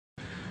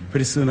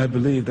pretty soon I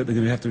believe that they're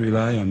going to have to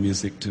rely on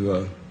music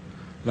to,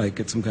 like,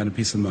 get some kind of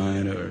peace of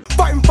mind or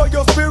fighting for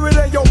your spirit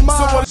and your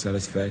mind.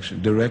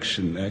 Satisfaction,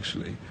 direction,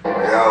 actually.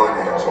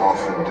 Reality is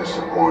often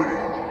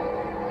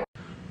disappointing.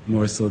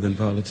 More so than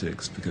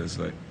politics, because,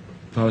 like,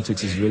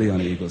 politics is really on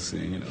the ego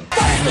scene, you know.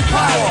 The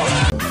power.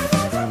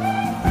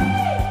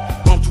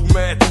 I'm too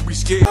mad to be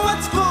scared.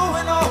 What's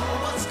going on?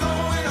 What's going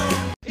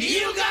on?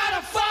 You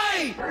gotta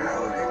fight.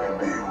 Reality can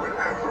be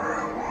whatever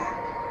I want.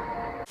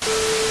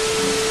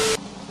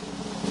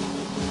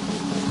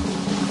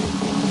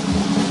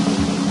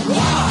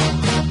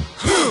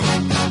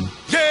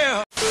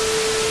 Yeah.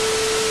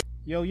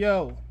 Yo.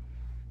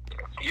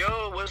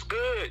 Yo, what's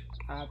good?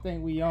 I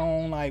think we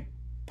own like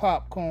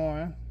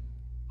popcorn.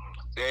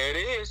 There it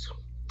is.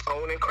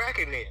 On and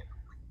cracking then.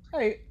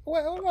 Hey,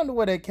 I wonder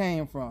where that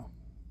came from.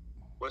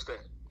 What's that?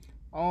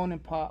 On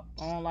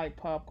like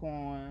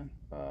popcorn,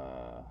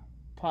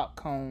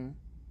 popcorn,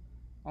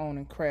 on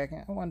and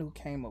cracking. I wonder who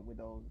came up with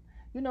those.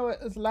 You know,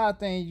 it's a lot of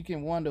things you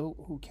can wonder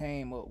who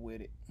came up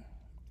with it.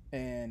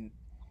 And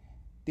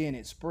then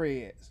it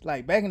spreads.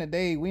 Like back in the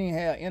day, we didn't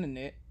have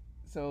internet.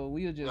 So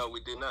we were just... No,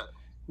 we did not.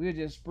 We were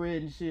just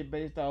spreading shit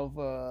based off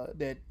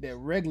that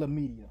regular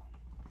media.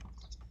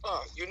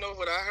 Oh, you know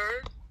what I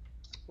heard?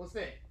 What's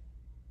that?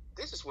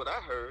 This is what I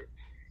heard.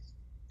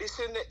 It's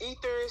in the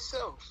ether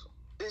itself.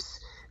 It's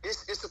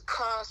a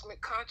cosmic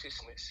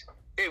consciousness.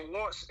 It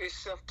wants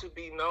itself to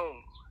be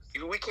known.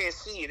 We can't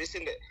see it. It's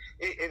in the...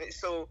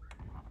 So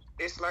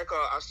it's like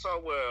I saw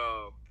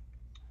where...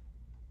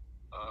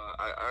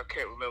 I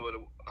can't remember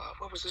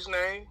what was his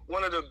name?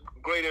 One of the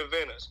great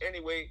inventors.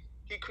 Anyway,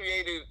 he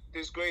created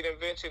this great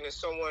invention and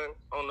someone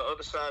on the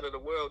other side of the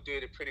world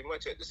did it pretty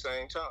much at the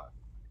same time.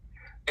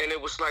 And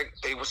it was like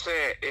they were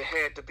saying it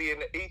had to be in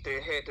the ether.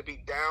 It had to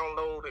be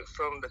downloaded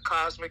from the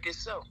cosmic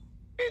itself.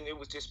 And it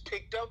was just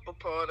picked up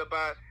upon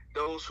by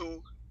those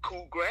who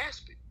could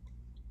grasp it.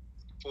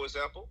 For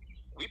example,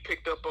 we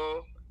picked up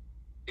on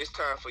it's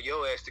time for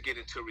your ass to get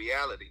into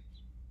reality.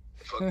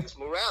 Fuck this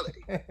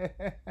morality.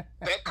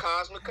 That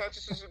cosmic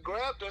consciousness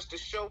grabbed us to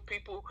show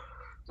people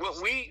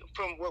what we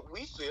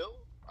feel,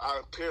 our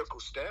empirical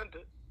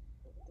standard,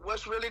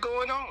 what's really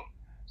going on.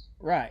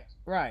 Right,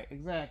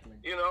 exactly.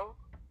 You know?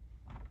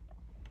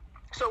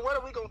 So what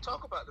are we going to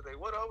talk about today?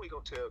 What are we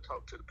going to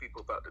talk to the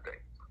people about today?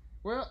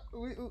 Well,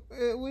 we're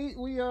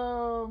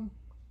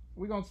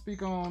going to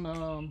speak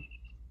on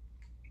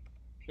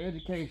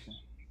education.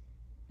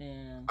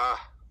 And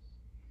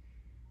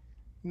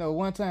you know,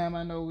 one time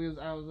I know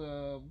I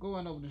was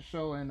going over the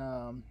show and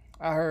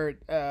I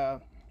heard I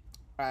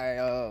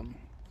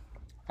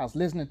was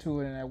listening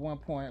to it, and at one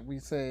point we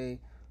say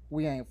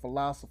we ain't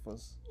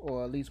philosophers,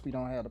 or at least we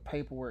don't have the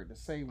paperwork to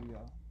say we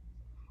are.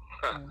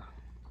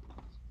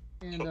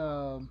 And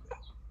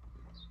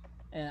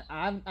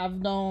I've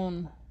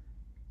known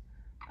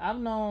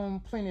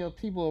plenty of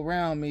people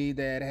around me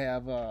that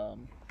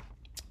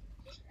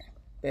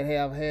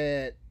have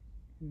had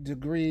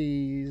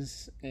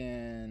degrees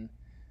and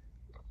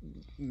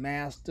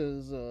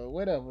masters or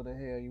whatever the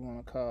hell you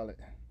want to call it.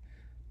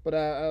 But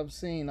I've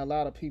seen a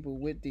lot of people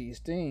with these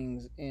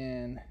things,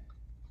 and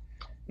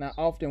I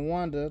often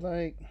wonder,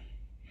 like,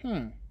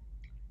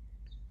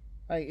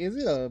 is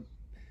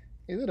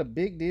it a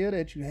big deal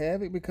that you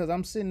have it? Because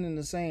I'm sitting in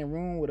the same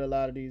room with a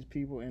lot of these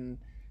people, and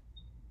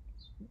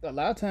a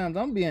lot of times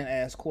I'm being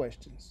asked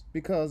questions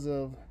because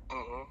of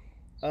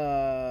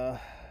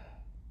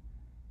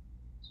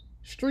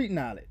street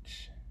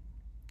knowledge.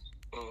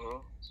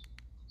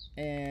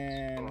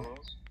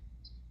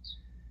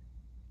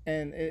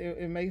 And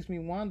it makes me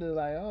wonder,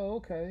 like, oh,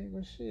 okay,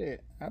 well,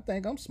 shit, I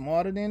think I'm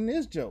smarter than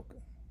this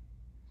joker.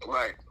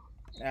 Right.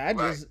 I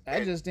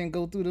just didn't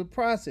go through the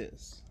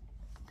process.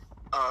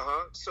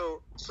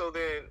 So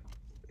then,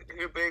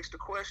 here begs the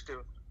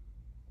question: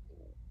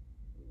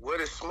 what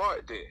is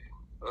smart then?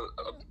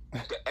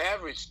 The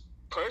average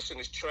person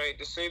is trained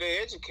to say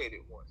they're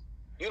educated one.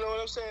 You know what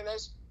I'm saying?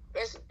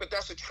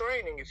 That's a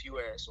training, if you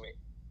ask me.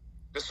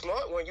 The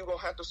smart one, you're going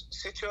to have to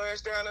sit your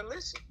ass down and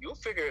listen. You'll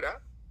figure it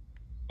out.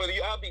 But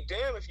I'll be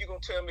damned if you're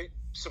going to tell me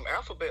some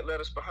alphabet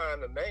letters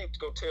behind the name to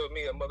go tell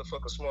me a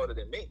motherfucker smarter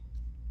than me.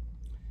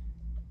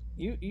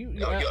 You're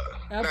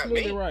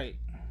absolutely right.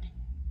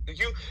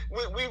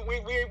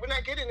 We're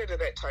not getting into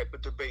that type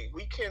of debate.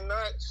 We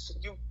cannot,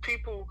 you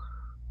people,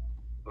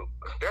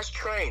 that's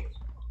training.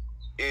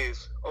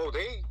 Is,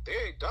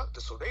 they're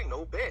doctors, so they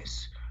know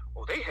best.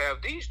 Or they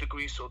have these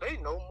degrees, so they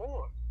know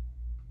more.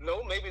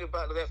 No, maybe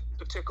about that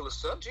particular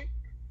subject.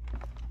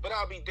 But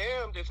I'll be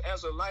damned if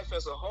as a life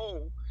as a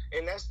whole,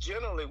 and that's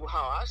generally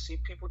how I see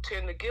people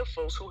tend to give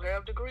folks who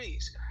have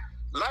degrees.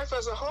 Life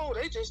as a whole,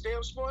 they just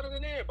damn smarter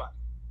than everybody.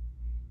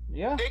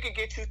 Yeah. They can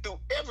get you through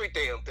every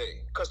damn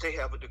thing because they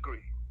have a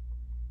degree.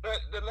 But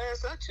the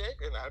last I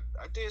checked, and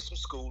I did some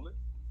schooling.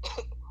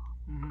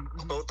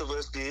 Both of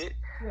us did.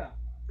 Yeah.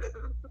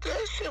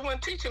 That shit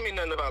wasn't teaching me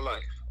nothing about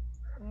life.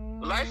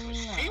 Life,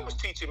 she was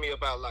teaching me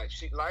about life.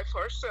 Life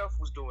herself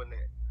was doing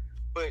that.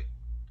 But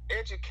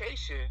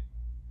education,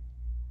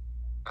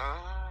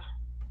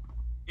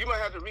 you might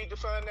have to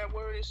redefine that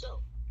word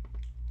itself.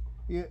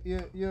 You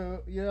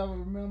ever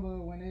remember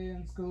when they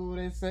in school?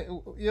 They say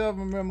you ever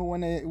remember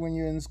when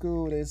you're in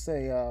school? They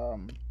say oh,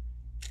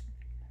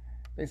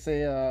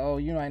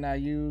 you might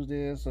not use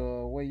this,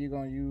 or where you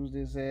gonna use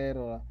this at,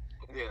 or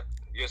Yeah.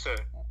 Yes, sir.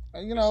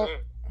 you know,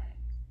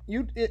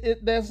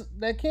 Yes, sir.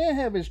 that can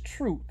have its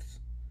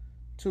truths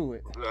to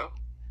it. Yeah.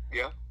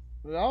 Yeah.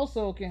 But it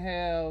also can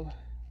have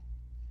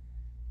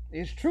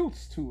its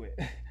truths to it.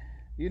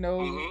 You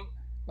know, Mm-hmm.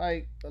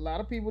 like a lot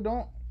of people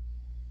don't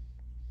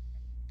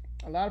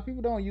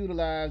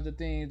utilize the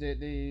things that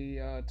they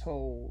are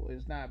told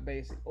is not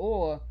basic,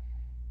 or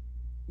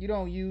you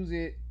don't use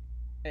it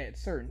at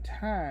certain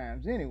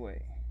times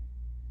anyway.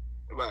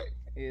 Right.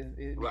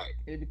 Right.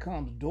 It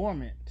becomes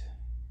dormant.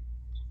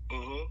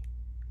 Mm-hmm.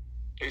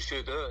 It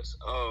sure does.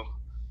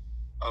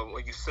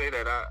 When you say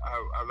that,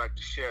 I like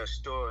to share a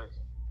story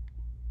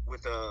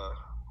with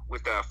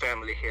our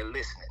family here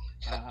listening.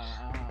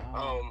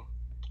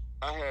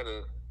 I had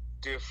a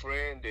dear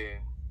friend,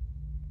 and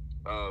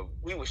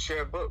we would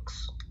share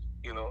books.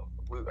 You know,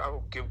 I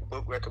would give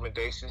book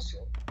recommendations,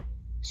 and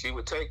she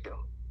would take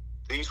them.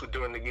 These were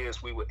during the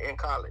years we were in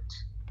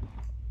college.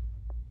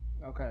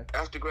 Okay.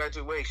 After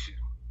graduation,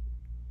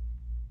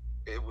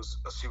 she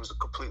was a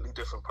completely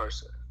different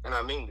person, and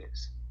I mean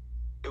this.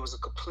 It was a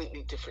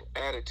completely different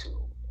attitude.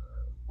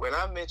 When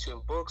I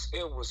mentioned books,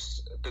 it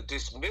was the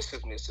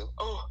dismissiveness of,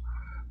 oh,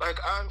 like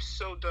I'm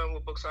so done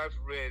with books I've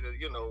read.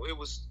 You know, it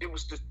was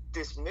the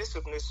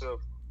dismissiveness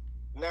of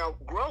now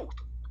growth.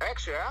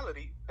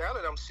 Actuality, now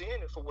that I'm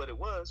seeing it for what it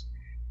was,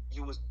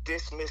 you was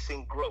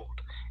dismissing growth.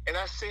 And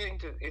I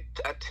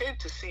tend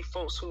to see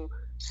folks who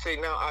say,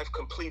 now I've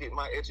completed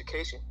my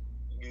education.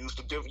 You used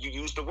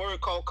the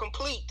word called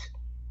complete.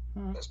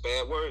 That's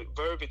bad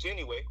verbiage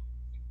anyway.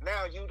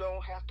 Now you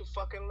don't have to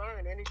fucking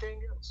learn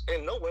anything else.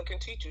 And no one can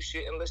teach you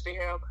shit unless they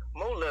have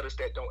more letters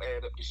that don't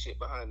add up to shit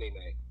behind their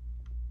name.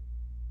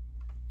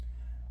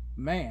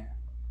 Man,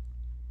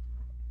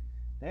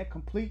 that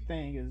complete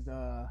thing is,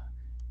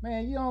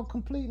 man, you don't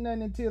complete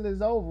nothing until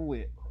it's over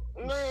with.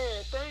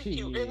 Man, thank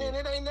you. And then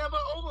it ain't never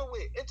over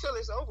with until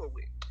it's over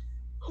with.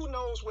 Who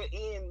knows what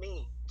end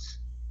means?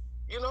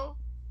 You know?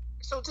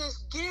 So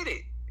just get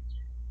it.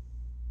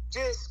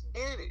 Just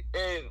get it.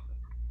 And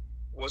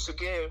once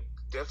again,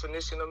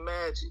 definition of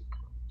magic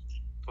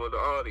for the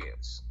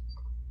audience.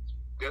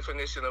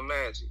 Definition of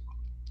magic.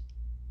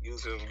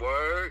 Using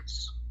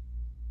words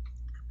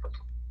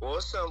or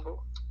a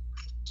symbol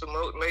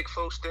to make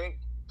folks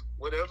think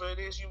whatever it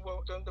is you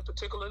want them to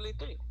particularly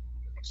think.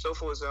 So,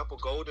 for example,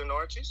 golden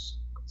arches.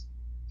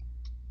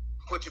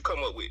 What you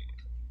come up with?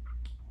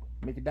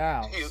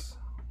 McDowell's.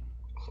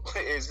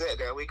 Is that?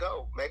 There we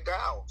go.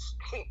 McDowell's.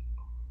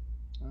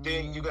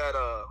 Then you got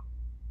the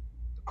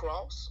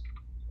cross.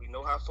 We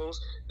know how folks.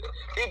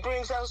 It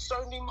brings out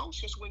certain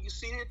emotions when you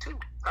see it too.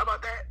 How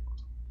about that?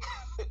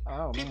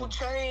 Oh, people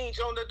change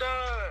on the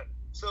dime.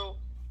 So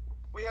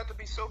we have to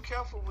be so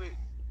careful with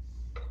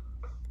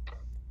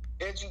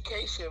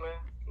education,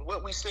 man.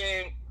 What we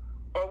saying?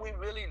 Are we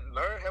really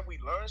have we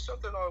learned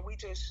something, or are we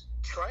just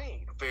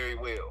trained very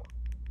well?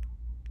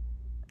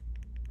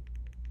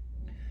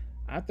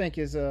 I think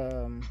it's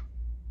I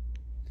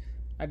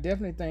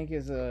definitely think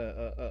it's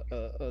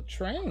a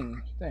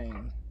train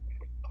thing.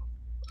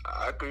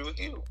 I agree with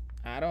you.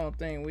 I don't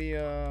think we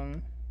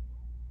I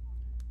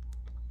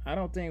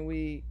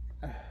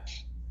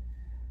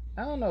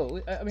don't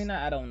know. I mean,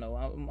 I don't know.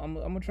 I'm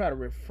gonna try to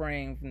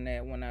refrain from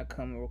that when I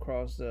come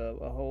across a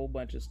whole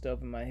bunch of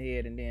stuff in my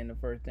head, and then the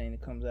first thing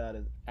that comes out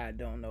is I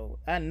don't know.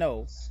 I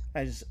know.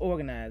 I just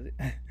organize it.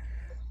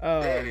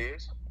 There it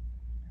is.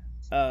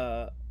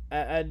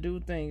 I do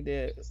think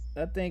that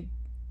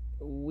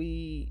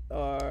we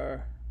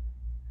are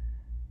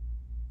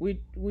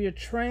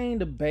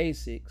trained the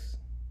basics,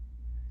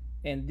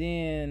 and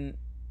then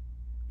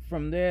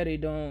from there they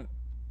don't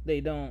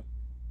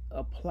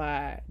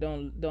apply,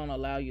 don't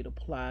allow you to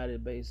apply the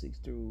basics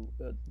through.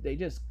 They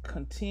just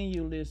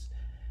continuously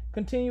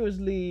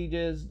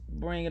just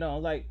bring it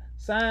on, like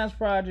science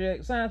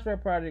fair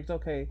projects.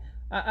 Okay,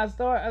 I'm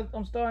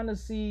starting to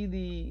see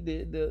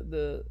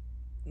the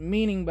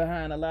meaning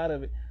behind a lot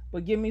of it,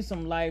 but give me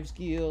some life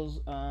skills.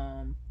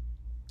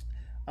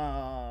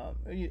 I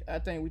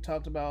think we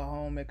talked about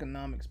home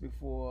economics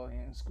before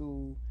in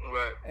school,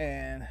 right?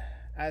 And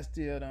I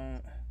still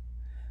don't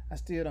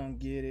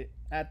get it.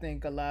 I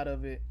think a lot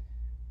of it,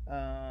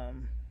 I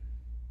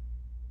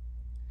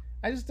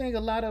just think a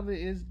lot of it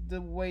is the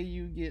way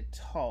you get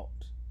taught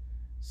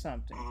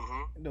something,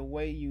 the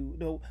way you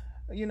know,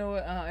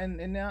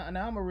 and now I'm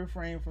gonna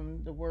refrain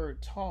from the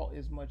word taught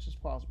as much as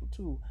possible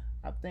too.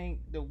 I think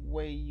the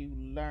way you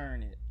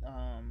learn it.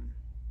 I'm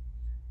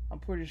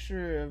pretty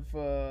sure if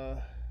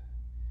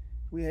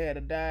we had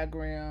a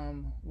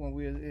diagram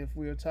if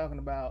we were talking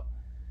about,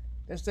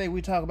 let's say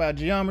we talk about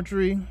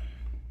geometry,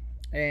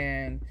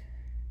 and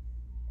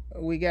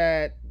we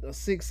got a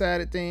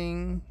 6-sided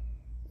thing.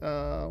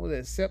 Was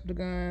it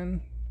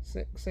septagon?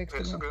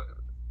 Sextagon?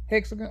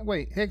 Hexagon?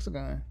 Wait,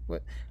 hexagon.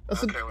 What? I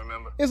can't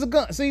remember. It's a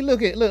gun. See,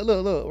 look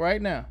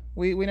right now.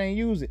 We didn't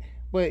use it,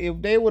 but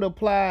if they would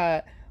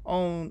apply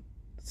on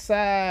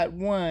side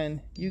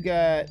one, you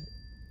got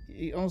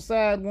on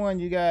side one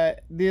you got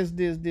this,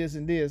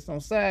 and this. On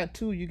side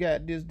two, you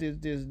got this,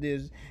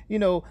 this. You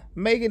know,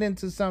 make it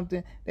into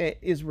something that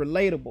is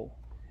relatable.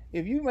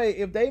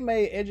 If they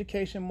made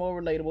education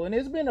more relatable, and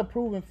it's been a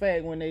proven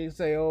fact when they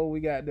say, oh, we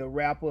got the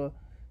rapper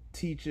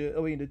teacher,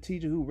 the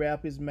teacher who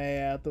rap his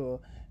math, or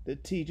the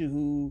teacher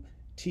who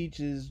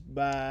teaches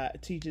the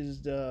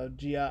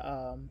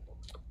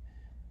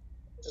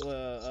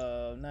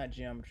not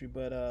geometry,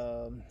 but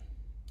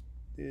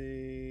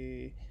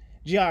the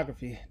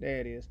geography.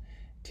 There it is.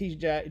 Teach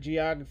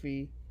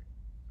geography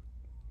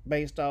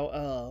based off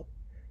of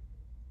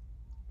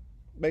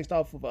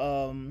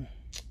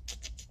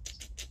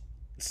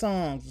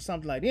songs or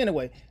something like that.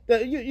 Anyway,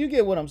 you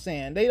get what I'm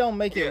saying. They don't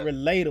make it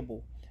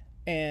relatable,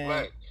 and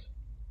Right.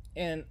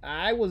 and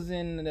I was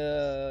in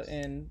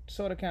and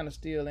sort of kind of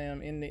still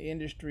am in the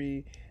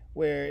industry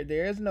where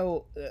there's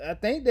no. I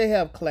think they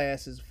have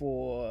classes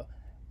for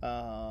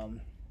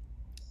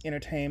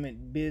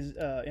entertainment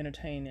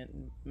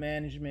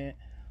management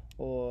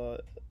or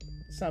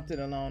something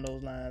along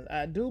those lines.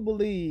 I do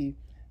believe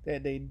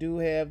that they do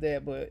have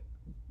that, but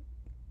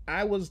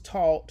I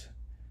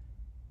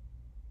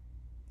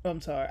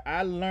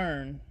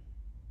learned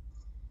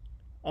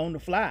on the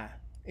fly.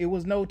 It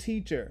was no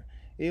teacher.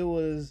 It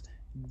was,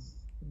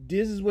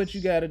 this is what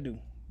you got to do.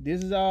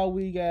 This is all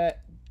we got.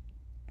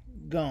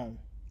 Gone.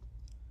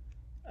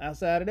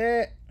 Outside of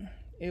that,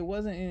 it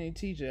wasn't any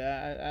teacher.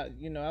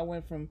 I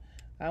went from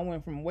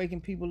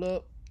waking people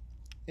up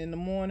in the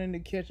morning to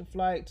catch a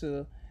flight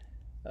to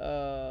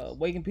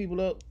waking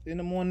people up in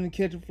the morning to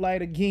catch a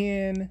flight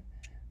again,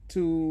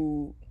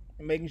 to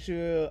making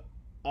sure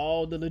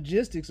all the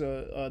logistics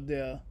are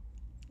there,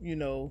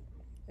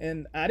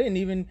 and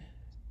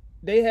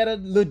they had a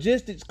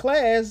logistics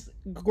class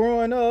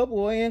growing up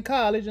or in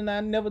college, and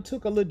I never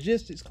took a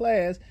logistics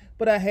class,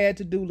 but I had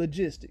to do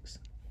logistics.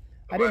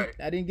 I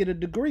didn't get a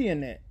degree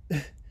in that.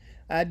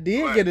 I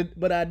did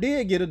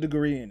get a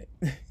degree in it.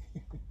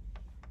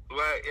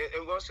 Right,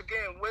 and once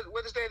again,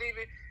 what does that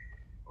even?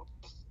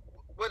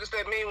 What does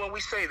that mean when we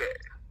say that?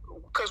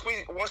 Because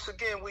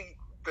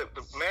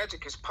the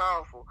magic is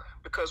powerful.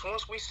 Because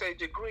once we say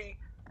degree,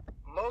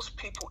 most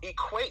people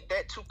equate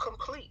that to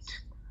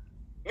complete,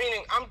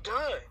 meaning I'm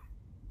done.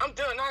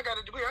 Now I got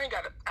a degree.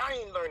 I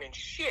ain't learning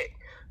shit.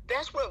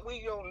 That's what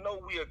we don't know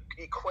we are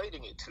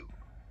equating it to.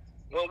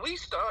 When we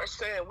start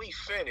saying we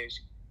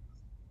finished,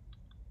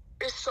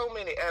 it's so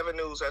many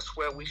avenues I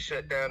swear we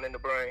shut down in the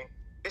brain.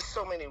 It's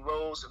so many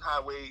roads and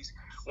highways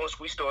once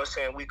we start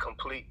saying we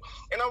complete.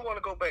 And I want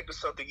to go back to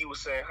something you were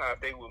saying, how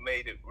if they would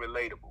made it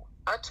relatable.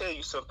 I tell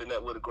you something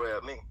that would have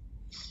grabbed me.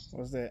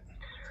 What's that?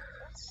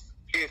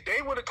 If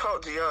they would have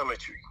taught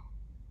geometry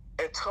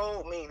and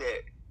told me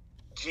that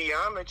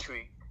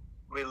geometry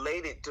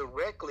related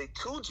directly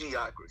to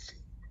geography,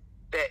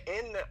 that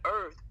in the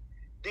earth,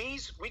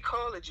 we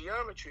call it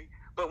geometry,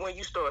 but when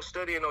you start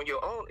studying on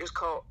your own, it's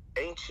called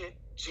ancient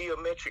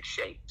geometric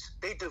shapes.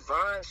 They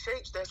divine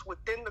shapes that's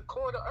within the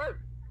core of the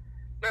earth.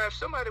 Now, if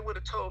somebody would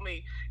have told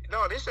me,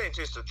 no, this ain't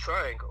just a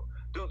triangle.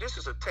 Dude, this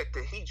is a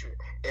tetrahedron,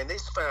 and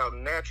it's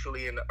found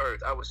naturally in the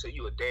earth, I would say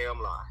you a damn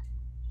lie.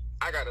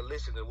 I got to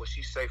listen to what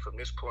she say from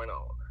this point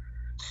on.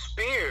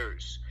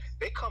 Spears,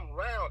 they come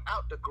round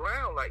out the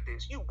ground like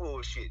this. You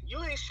bullshit.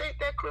 You ain't shaped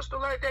that crystal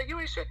like that. You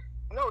ain't shaped.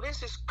 No,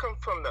 this is come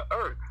from the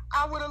earth.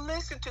 I would have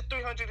listened to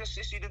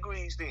 360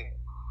 degrees then.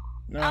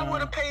 I would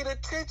have paid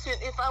attention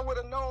if I would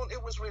have known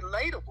it was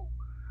relatable.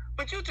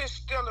 But you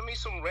just telling me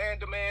some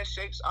random ass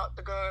shapes,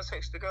 octagons,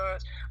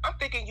 hexagons. I'm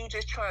thinking you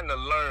just trying to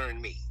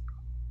learn me.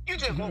 You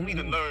just want me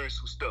to learn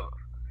some stuff.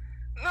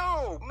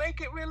 No,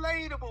 make it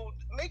relatable.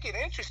 Make it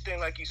interesting,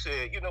 like you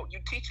said. You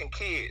teaching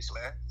kids,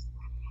 man.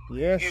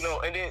 Yes.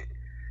 And then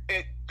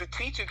the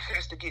teacher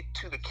has to get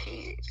to the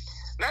kid,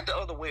 not the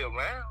other way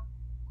around.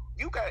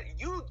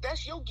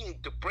 That's your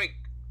gig to break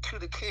to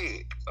the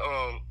kid.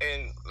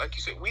 And like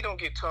you said, we don't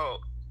get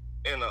taught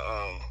in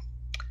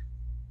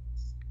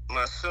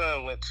my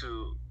son went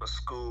to a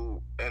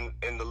school and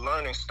the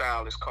learning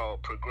style is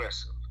called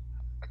progressive.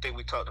 I think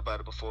we talked about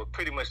it before.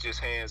 Pretty much just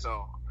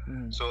hands-on.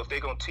 So if they're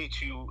going to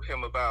teach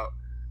him about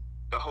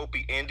the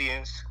Hopi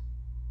Indians,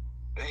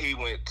 he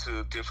went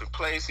to different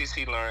places.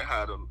 He learned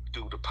how to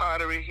do the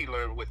pottery. He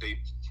learned what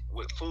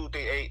food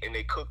they ate, and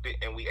they cooked it,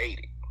 and we ate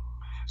it.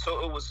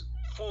 So it was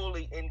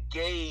fully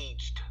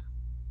engaged.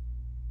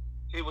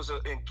 It was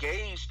an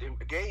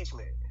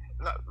engagement.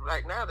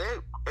 Right now,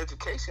 their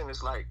education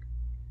is like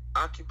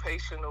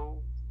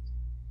occupational,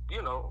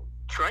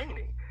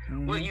 training.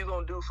 What are you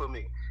going to do for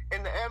me?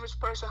 And the average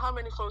person, how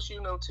many folks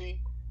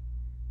T,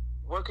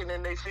 working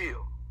in their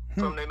field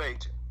from their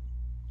major?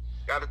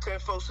 Out of 10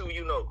 folks who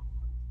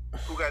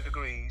who got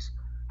degrees,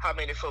 how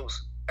many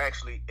folks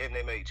actually in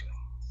their major?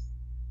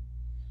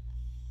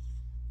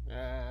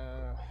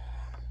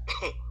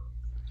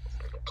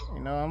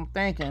 I'm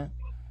thinking.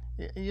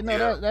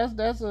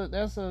 That's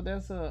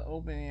a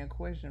open-ended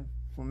question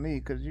for me,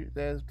 because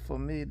that's for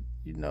me.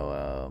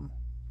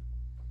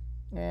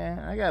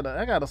 I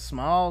got a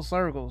small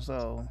circle,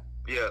 so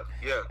Yeah.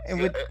 And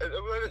Yeah. with,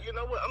 You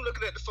know what? I'm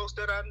looking at the folks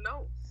that I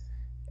know,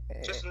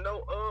 just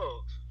know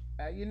of,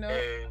 you know,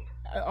 and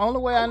the only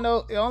way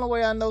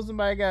I know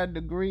somebody got a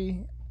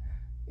degree,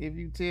 if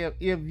you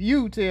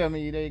tell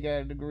me they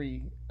got a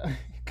degree.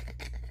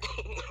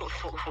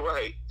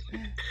 right.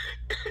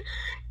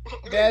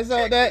 That's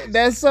all.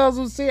 That's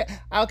so serious.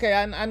 Okay,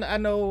 I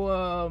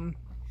know.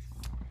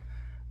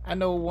 I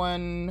know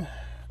one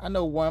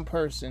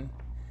person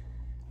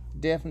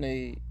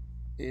definitely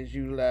is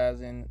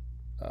utilizing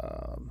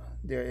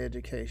their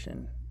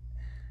education,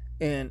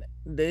 and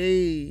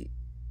they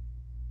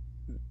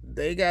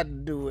got to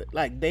do it.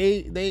 Like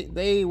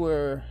they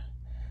were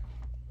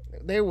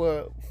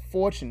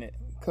fortunate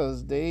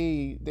because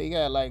they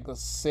got like a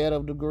set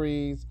of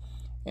degrees,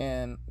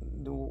 and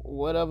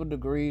whatever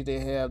degrees they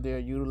have, they're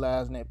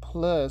utilizing it.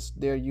 Plus,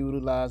 they're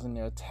utilizing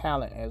their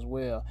talent as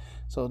well.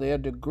 So their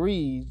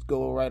degrees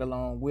go right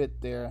along with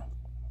their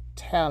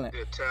talent.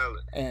 Their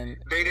talent, and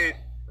they did.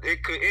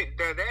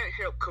 That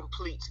helped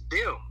complete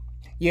them.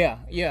 Yeah.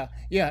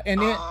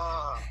 And then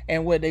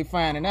and what they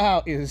finding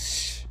out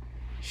is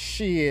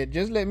shit.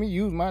 Just let me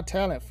use my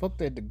talent. Fuck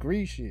that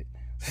degree shit.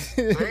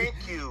 Thank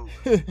you.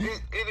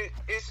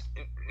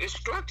 It's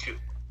structured.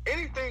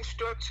 Anything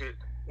structured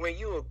when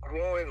you're a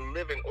growing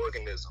living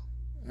organism,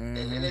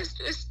 and this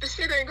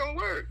shit ain't gonna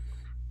work.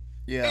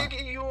 Yeah.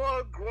 Nigga, you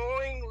are a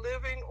growing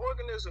living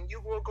organism.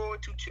 You are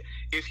going to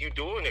if you're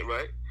doing it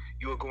right,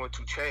 you are going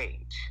to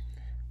change.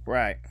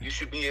 Right. You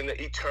should be in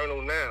the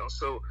eternal now.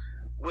 So,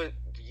 what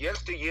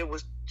yesteryear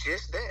was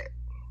just that,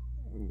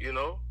 you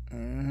know.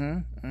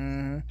 The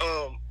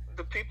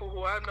people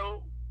who I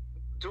know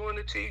doing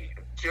the T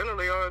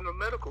generally are in the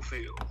medical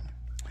field.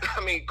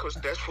 I mean, because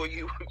that's where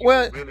you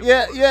well, really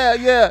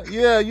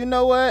yeah. You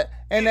know what?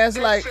 And that's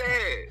like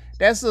sad.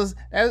 that's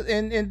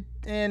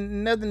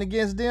and nothing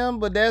against them,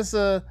 but that's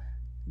a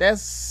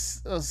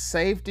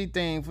safety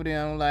thing for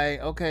them.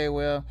 Like, okay,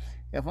 well,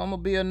 if I'm gonna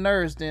be a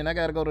nurse, then I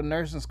gotta go to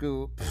nursing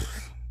school.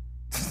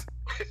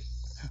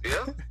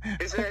 Yeah,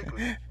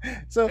 exactly.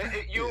 So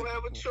you don't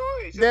have a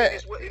choice. That,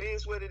 it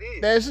is what it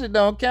is. That shit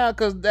don't count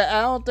because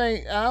I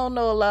don't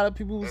know a lot of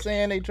people who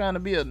saying they trying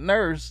to be a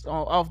nurse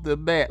off the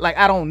bat. Like,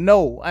 I don't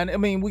know. I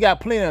mean, we got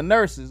plenty of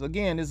nurses.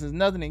 Again, this is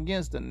nothing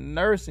against the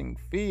nursing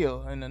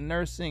field and the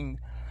nursing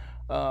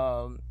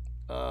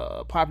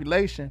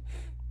population.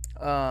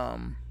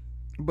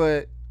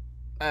 But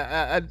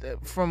I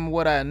from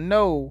what I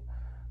know,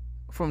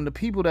 from the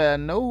people that I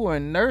know who are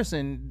in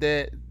nursing,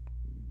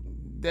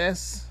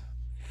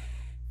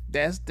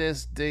 that's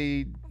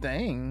the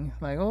thing.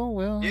 Like, oh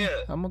well, yeah,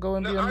 I'm gonna go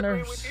and be a nurse. I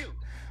agree with you.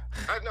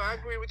 I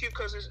agree with you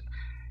because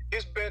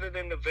it's better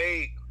than the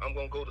vague. I'm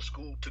gonna go to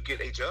school to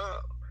get a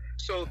job.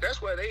 So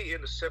that's why they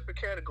in a separate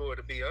category.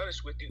 To be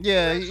honest with you,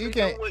 yeah, you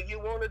can't. Know what you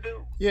want to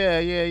do? Yeah.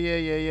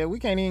 We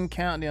can't even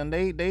count them.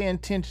 Their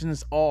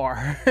intentions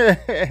are.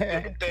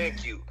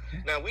 Thank you.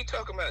 Now we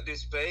talking about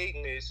this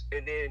vagueness,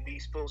 and then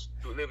these folks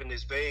who live in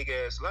this vague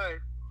ass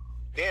life.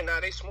 Then now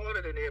they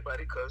smarter than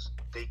everybody because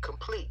they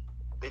completed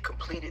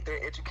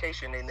their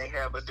education and they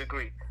have a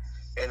degree.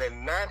 And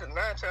then nine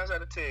times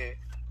out of 10,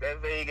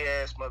 that vague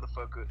ass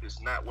motherfucker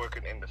is not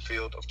working in the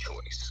field of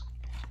choice.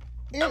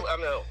 Yeah. I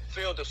mean,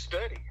 field of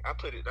study. I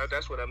put it.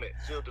 That's what I meant.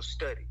 Field of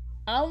study.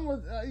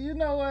 You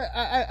know what?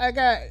 I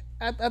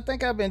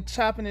think I've been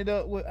chopping it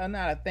up with. Not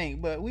I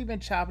think, but we've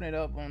been chopping it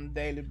up on a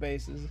daily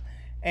basis.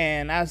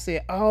 And I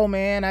said, oh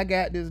man, I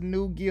got this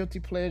new guilty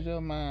pleasure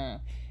of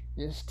mine.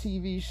 This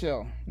TV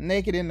show,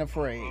 Naked and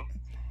Afraid.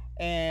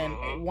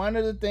 And one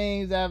of the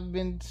things I've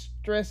been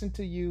stressing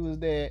to you is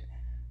that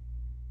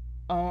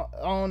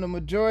on the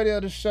majority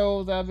of the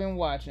shows I've been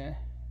watching,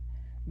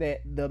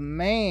 that the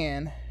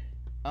man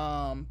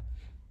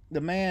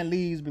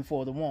leaves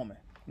before the woman.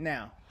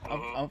 Now,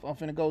 I'm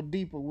finna go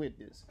deeper with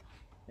this,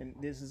 and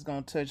this is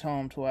gonna touch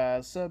home to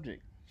our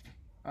subject.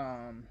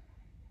 A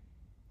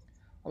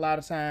lot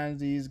of times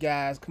these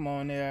guys come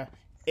on there,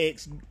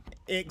 ex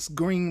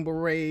Green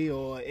Beret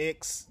or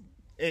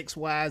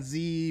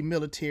XYZ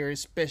military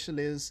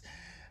specialists,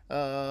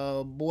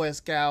 Boy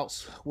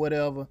Scouts,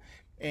 whatever,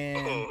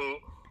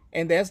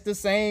 and that's the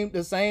same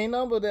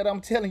number that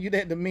I'm telling you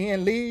that the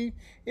men leave.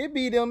 It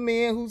be them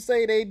men who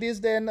say they this,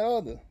 that, and the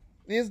other.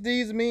 It's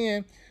these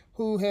men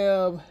who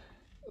have,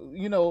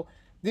 you know,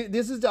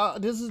 this is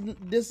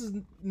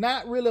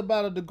not really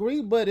about a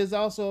degree, but it's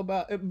also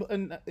about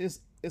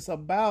it's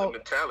about the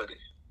mentality.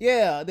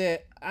 Yeah,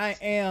 that I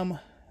am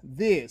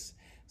this.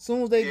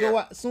 Soon as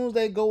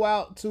they go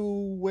out to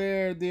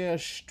where they're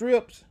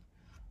stripped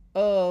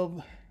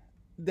of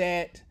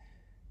that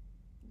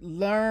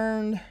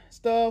learned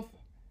stuff,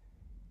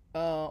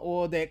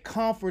 or that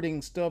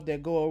comforting stuff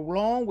that go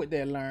along with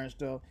that learned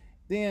stuff,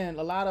 then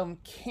a lot of them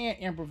can't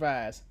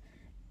improvise,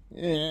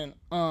 and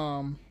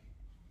a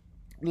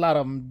lot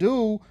of them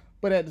do,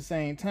 but at the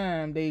same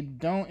time they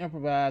don't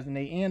improvise and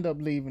they end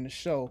up leaving the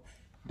show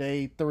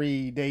day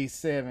 3, day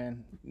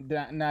 7,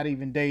 not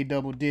even day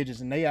double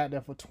digits, and they out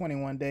there for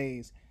 21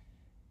 days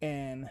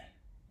and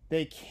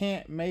they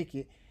can't make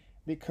it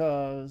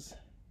because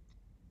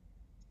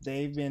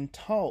they've been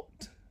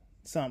taught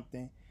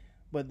something,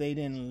 but they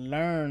didn't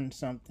learn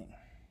something.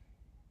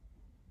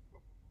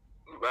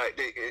 Right.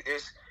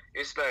 It's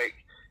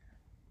like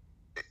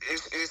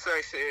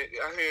said.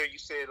 I hear you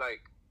say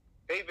like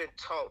they've been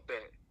taught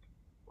that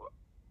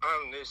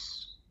I'm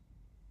this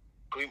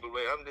Green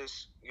Beret, I'm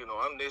this,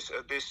 I'm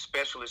this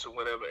specialist or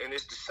whatever, and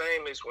it's the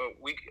same as when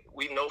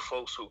we know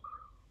folks who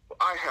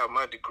I have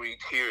my degree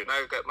here and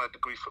I got my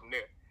degree from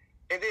there,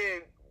 and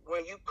then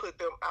when you put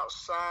them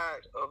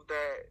outside of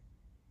that,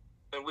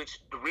 in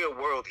which the real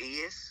world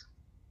is,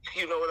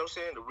 you know what I'm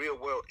saying? The real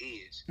world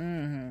is.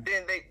 Mm-hmm.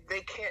 Then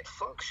they can't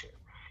function.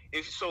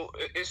 It's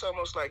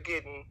almost like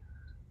getting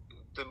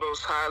the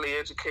most highly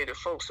educated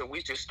folks, and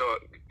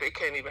they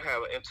can't even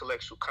have an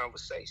intellectual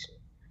conversation.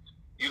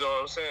 You know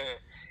what I'm saying?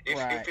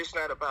 If it's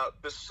not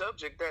about the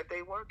subject that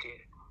they work in.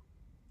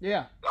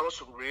 Yeah. That was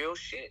some real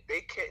shit.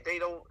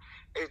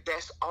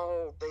 That's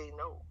all they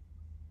know.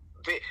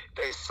 The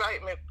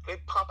excitement, they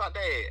pop out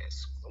their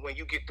ass when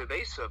you get to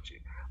their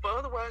subject. But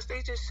otherwise,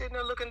 they just sitting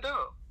there looking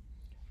dumb.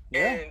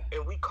 Yeah.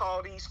 And we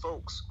call these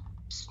folks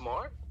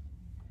smart.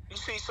 You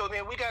see, so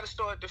then we got to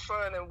start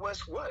defining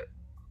what's what.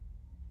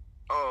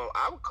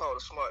 I would call a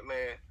smart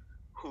man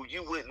who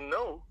you wouldn't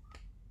know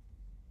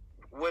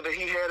whether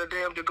he had a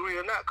damn degree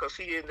or not, because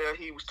he in there,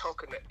 he was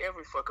talking to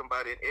every fucking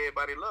body and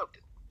everybody loved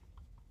it.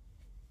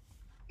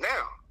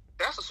 Now,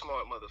 that's a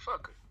smart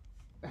motherfucker.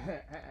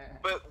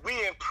 But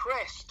we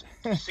impressed.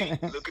 See,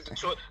 look at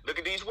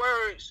these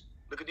words.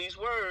 Look at these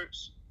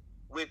words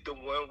with the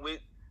one with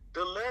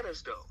the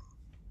letters though.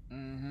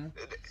 Mm-hmm.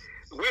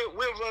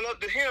 We'll run up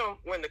to him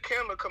when the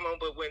camera come on,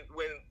 but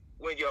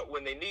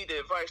when they need the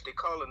advice, they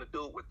calling the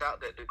dude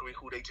without that degree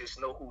who they just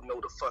know who know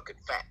the fucking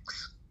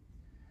facts.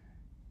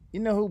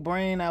 You know who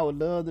brain I would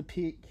love to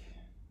pick?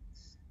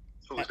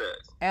 Who's that?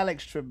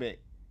 Alex Trebek.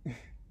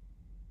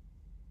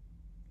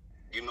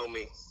 You know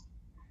me.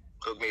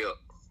 Hook me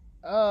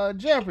up.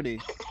 Jeopardy.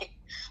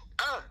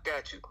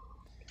 Got you.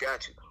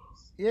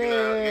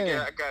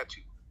 Yeah. I got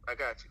you.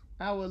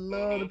 I would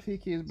love to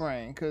pick his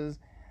brain because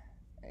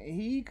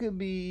he could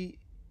be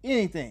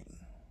anything.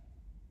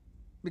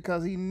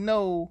 Because he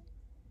know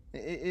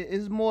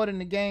it's more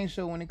than a game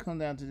show when it comes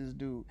down to this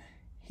dude.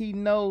 He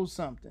knows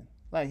something.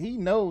 Like, he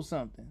knows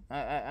something.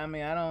 I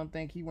mean, I don't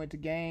think he went to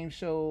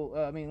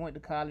went to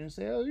college and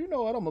said, oh, you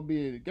know what, I'm going to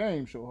be a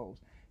game show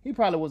host. He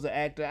probably was an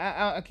actor.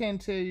 I can't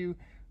tell you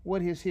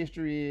what his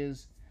history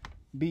is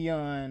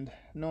beyond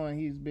knowing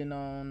he's been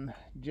on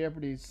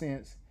Jeopardy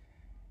since.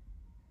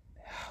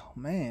 Oh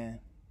man,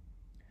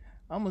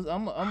 I'm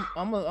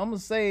gonna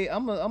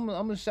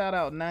shout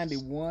out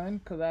 91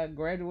 because I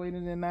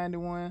graduated in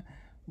 91,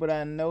 but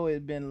I know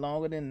it's been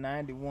longer than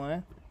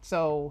 91.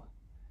 So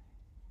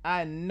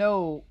I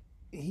know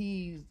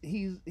he's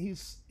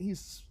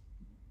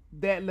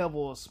that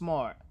level of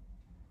smart.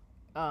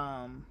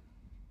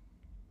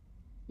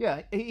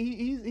 Yeah,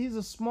 he's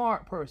a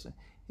smart person.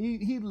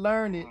 He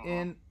learned it,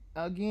 and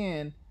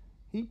again,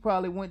 he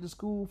probably went to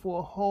school for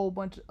a whole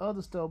bunch of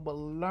other stuff, but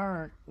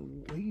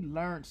he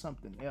learned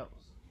something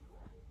else.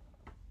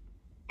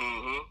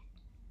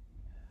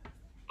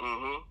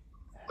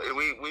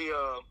 We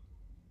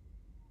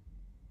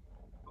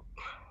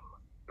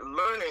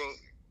learning.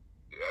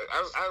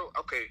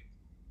 Okay,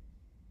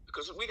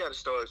 because we got to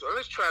start. So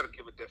let's try to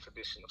give a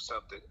definition of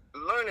something.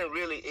 Learning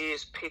really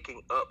is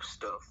picking up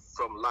stuff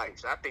from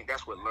life. I think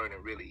that's what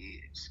learning really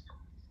is.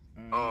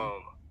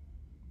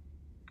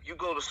 You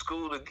go to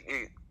school to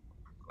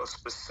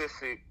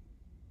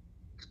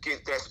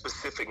get that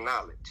specific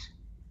knowledge,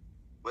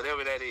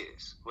 whatever that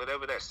is,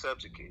 whatever that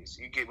subject is.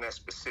 You getting that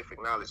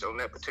specific knowledge on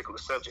that particular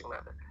subject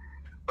matter.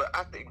 But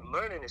I think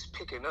learning is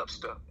picking up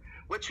stuff.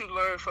 What you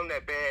learn from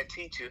that bad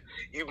teacher,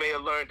 you may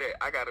have learned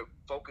that I got to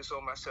focus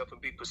on myself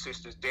and be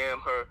persistent. Damn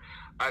her,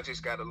 I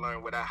just got to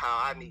learn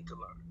how I need to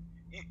learn.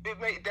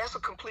 That's a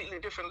completely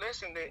different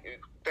lesson than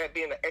that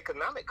being an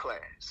economic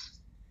class.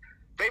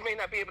 They may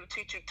not be able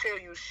to tell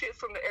you shit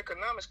from the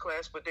economics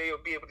class, but they'll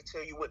be able to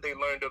tell you what they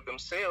learned of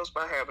themselves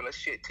by having a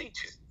shit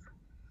teacher.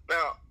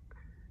 Now,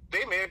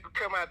 they may have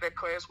come out that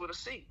class with a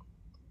C,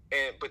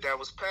 but that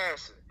was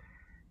passing.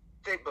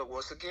 But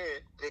once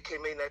again, they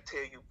may not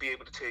be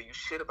able to tell you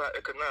shit about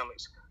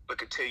economics, but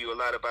could tell you a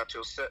lot about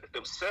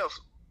themselves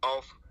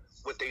off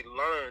what they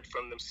learned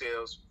from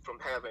themselves from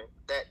having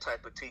that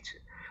type of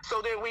teaching.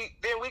 So then we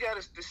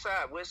got to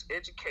decide what's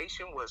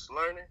education, what's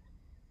learning,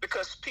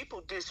 because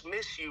people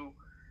dismiss you.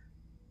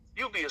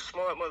 You be a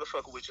smart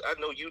motherfucker, which I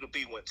know you to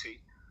be one, T.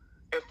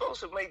 And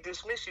folks may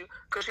dismiss you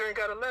because you ain't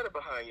got a letter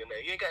behind your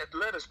name. You ain't got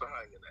letters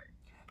behind your name.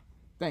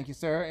 Thank you,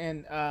 sir.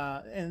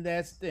 And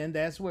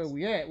that's where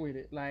we at with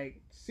it. Like,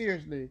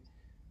 seriously,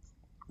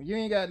 you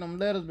ain't got them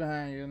letters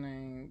behind your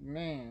name,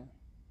 man.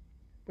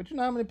 But you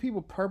know how many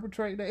people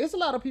perpetrate that? It's a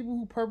lot of people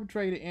who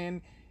perpetrate it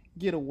and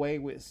get away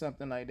with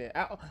something like that.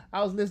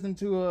 I was listening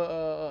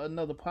to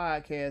another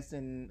podcast,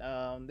 and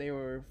they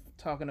were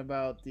talking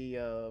about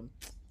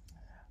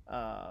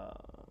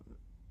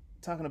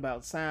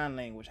sign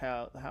language,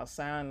 how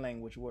sign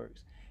language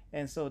works.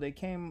 And so they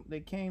came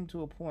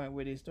to a point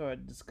where they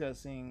started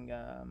discussing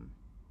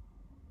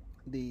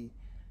the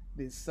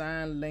the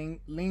sign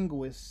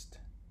linguist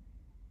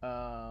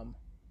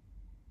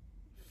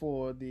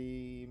for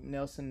the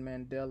Nelson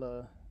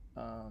Mandela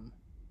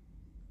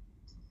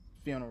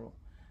funeral,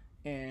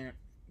 and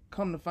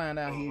come to find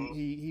out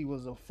he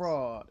was a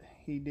fraud.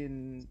 He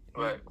didn't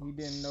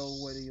know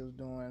what he was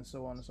doing,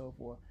 so on and so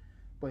forth.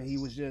 But he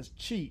was just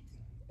cheap,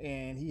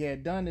 and he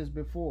had done this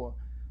before.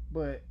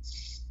 But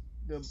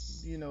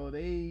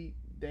they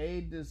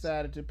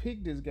decided to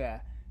pick this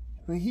guy.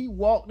 When he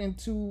walked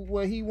into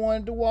what he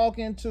wanted to walk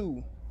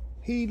into,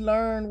 he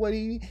learned what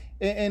he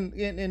and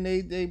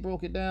they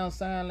broke it down.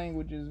 Sign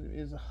language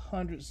is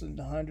hundreds and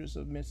hundreds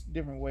of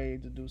different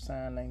ways to do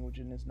sign language,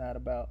 and it's not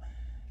about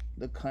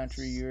the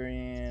country you're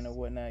in or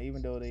whatnot.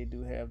 Even though they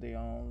do have their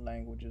own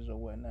languages or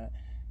whatnot,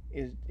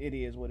 it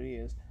is what it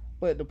is.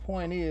 But the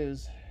point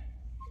is,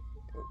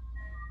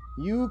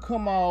 you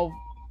come off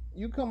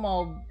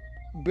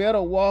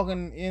better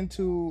walking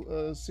into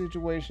a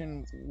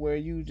situation where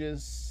you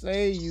just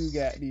say you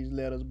got these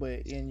letters,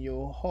 but in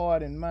your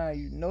heart and mind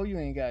you know you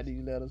ain't got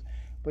these letters,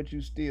 but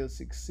you still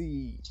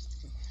succeed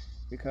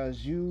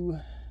because you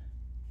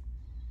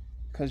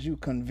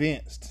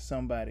convinced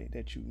somebody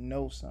that you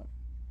know something.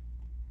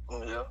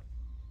 Yeah.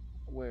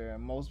 Where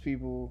most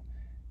people,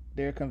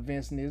 they're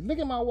convincing is, look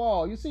at my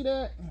wall, you see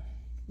that?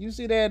 You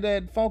see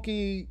that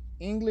funky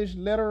English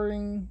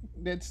lettering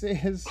that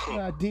says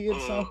I did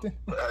something?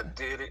 I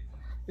did it.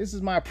 This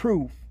is my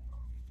proof.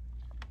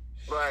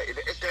 Right,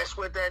 that's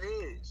what that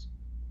is.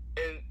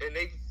 And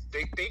they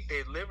think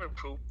they're living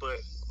proof, but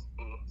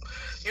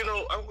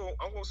I'm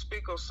gonna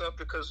speak on something,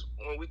 because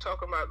when we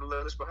talk about the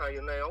letters behind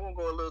your name, I'm gonna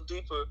go a little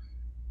deeper,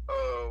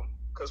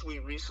 because we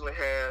recently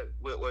had,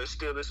 well, it's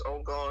still this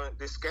ongoing,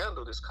 this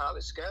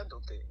college scandal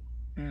thing.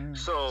 Mm-hmm.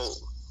 So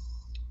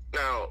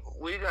now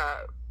we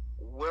got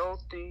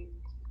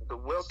the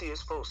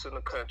wealthiest folks in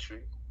the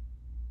country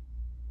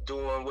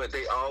doing what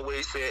they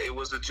always said it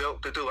was a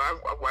joke to do.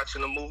 I'm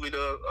watching a movie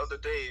the other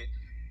day,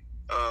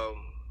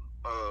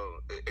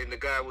 and the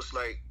guy was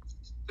like,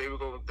 they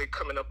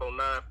coming up on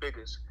 9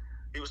 figures.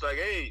 He was like,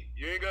 hey,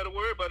 you ain't got to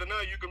worry about it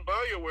now. You can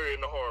buy your way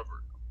into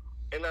Harvard.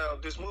 And now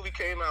this movie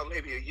came out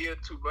maybe a year or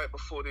two right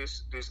before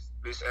this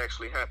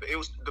actually happened. It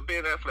was the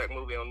Ben Affleck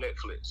movie on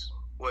Netflix,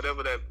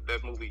 whatever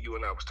that movie you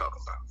and I was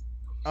talking about.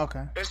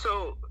 Okay. And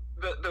so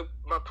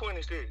my point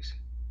is this: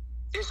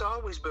 it's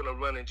always been a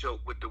running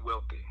joke with the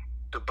wealthy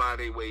to buy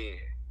their way in.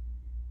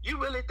 You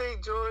really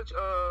think George,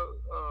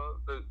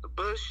 the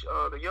Bush,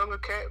 the younger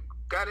cat,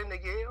 got into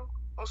Yale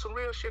on some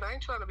real shit? I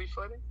ain't trying to be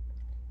funny.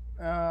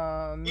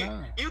 No.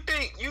 You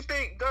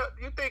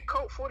think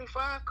Colt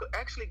 45 could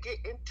actually get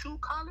into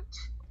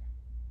college?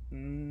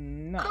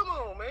 No. Come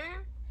on,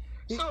 man.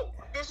 So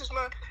this is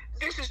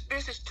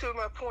to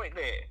my point.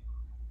 Then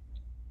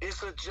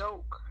it's a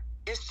joke.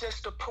 It's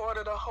just a part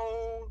of the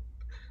whole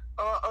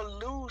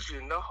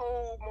illusion, the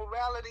whole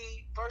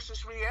morality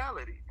versus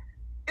reality.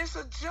 It's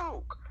a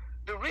joke.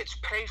 The rich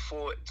pay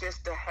for it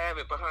just to have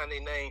it behind their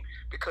name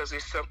because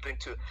it's something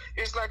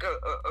it's like a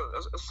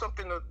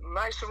something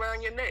nice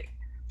around your neck,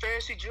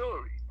 fancy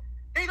jewelry.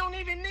 They don't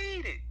even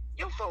need it.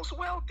 Your folks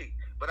wealthy,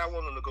 but I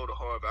want them to go to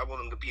Harvard. I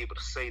want them to be able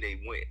to say they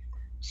went.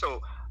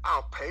 So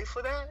I'll pay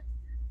for that.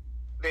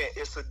 Then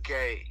it's a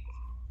game.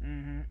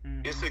 Mm-hmm,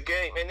 mm-hmm. It's a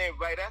game, and then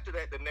right after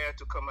that, the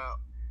narrative come out.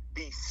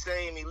 These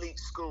same elite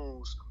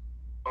schools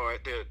are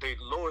at their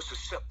lowest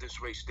acceptance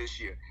rates this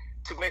year,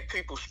 to make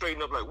people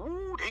straighten up like,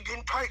 woo, they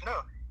getting tight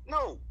now.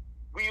 No,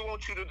 we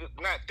want you to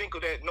not think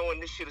of that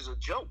knowing this shit is a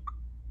joke.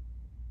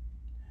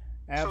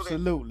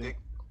 Absolutely. So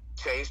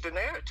they change the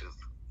narrative.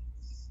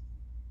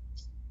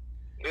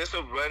 It's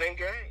a running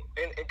game.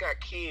 And it got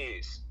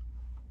kids.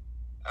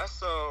 I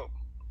saw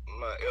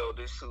my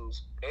eldest,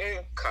 who's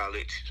in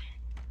college,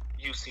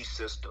 UC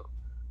system.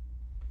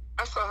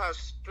 I saw how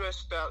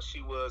stressed out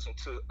she was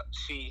until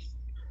she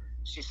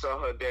saw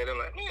her dad. I'm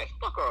like, man,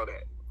 fuck all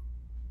that.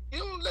 You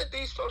don't let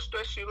these folks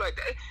stress you like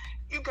that.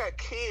 You got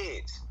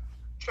kids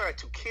trying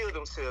to kill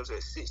themselves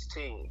at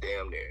 16,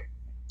 damn near,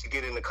 to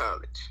get into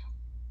college.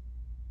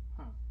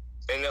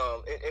 And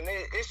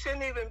it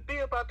shouldn't even be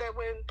about that.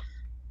 When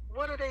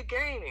what are they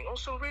gaining on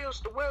some real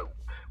stuff?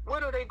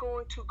 What are they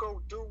going to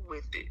go do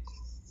with it?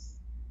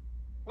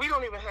 We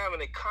don't even have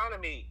an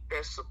economy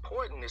that's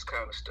supporting this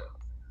kind of stuff.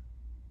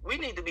 We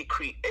need to be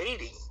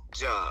creating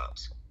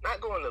jobs,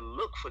 not going to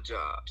look for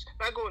jobs,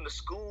 not going to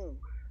school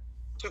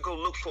to go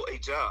look for a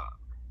job.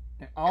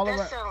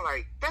 That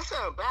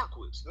sounds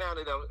backwards. Now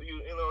that you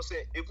know what I'm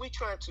saying. If we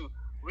try to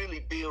really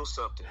build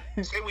something,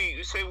 say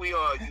we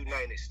are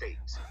United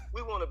States,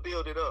 we want to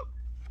build it up.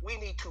 We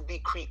need to be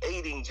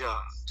creating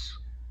jobs.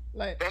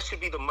 Like that should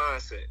be the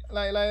mindset.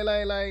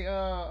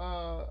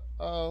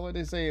 What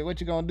they say?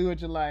 What you gonna do with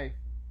your life?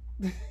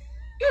 There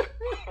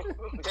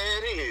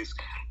it is.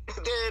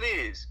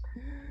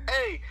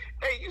 Hey,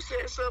 you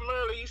said something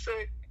earlier. You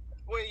said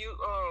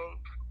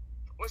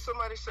when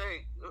somebody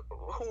say,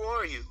 who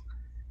are you?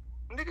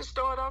 Niggas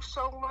start off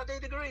talking about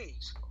their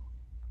degrees.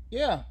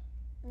 Yeah.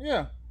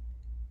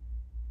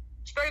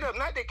 Straight up,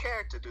 not their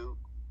character, dude.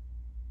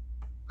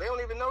 They don't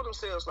even know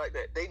themselves like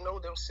that. They know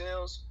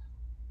themselves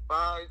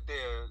by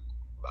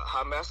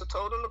how Master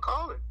told them to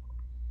call it.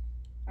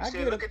 He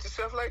said, look at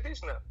yourself like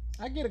this now.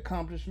 I get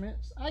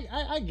accomplishments.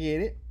 I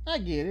get it. I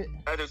get it.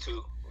 I do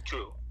too.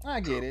 True. I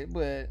get it,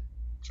 but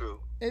true.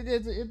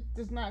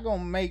 It's not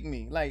gonna make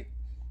me like.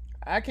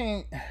 I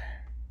can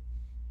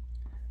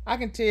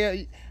tell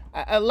you,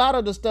 a lot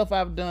of the stuff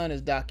I've done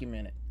is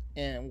documented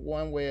in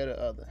one way or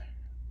the other.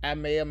 I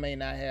may or may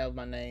not have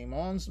my name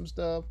on some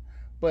stuff,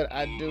 but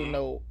I do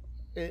know.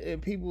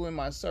 People in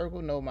my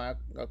circle know my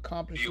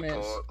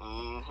accomplishments,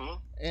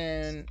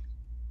 and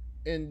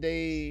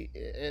they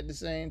at the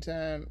same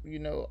time, you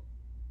know,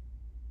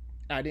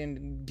 I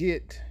didn't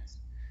get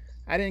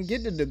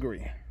the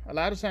degree. A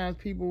lot of times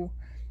people,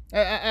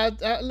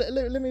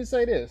 let me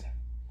say this: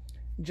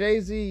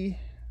 Jay-Z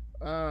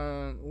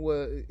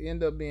will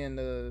end up being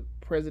the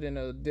president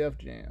of Def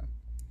Jam.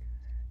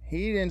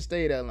 He didn't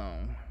stay that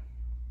long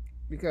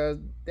because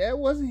that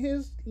wasn't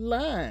his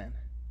line.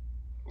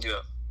 Yeah.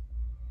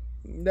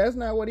 That's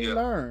not what he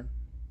learned.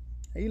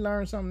 He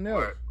learned something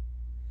else.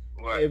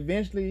 Right.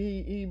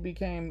 Eventually, he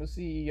became the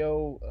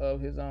CEO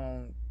of his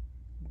own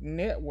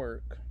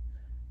network,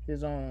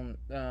 his own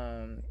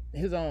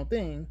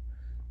thing.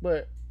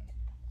 But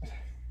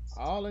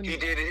he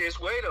did it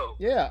his way though.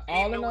 Yeah,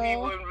 he knew he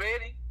wasn't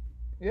ready.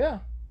 Yeah.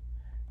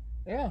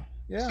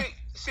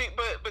 See,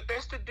 but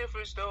that's the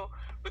difference though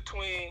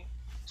between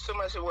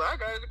somebody said, "Well, I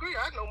got a degree.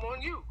 I know more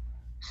than you."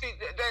 See,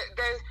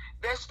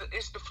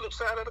 it's the flip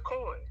side of the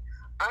coin.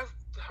 I've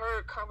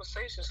heard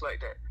conversations like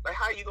that. Like,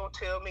 how you gonna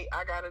tell me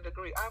I got a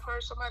degree? I've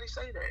heard somebody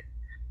say that.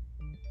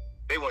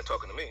 They weren't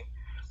talking to me,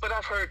 but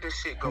I've heard this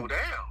shit go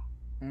down.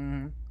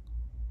 Mm-hmm.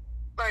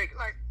 Like,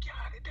 God,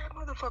 did that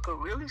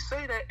motherfucker really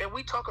say that? And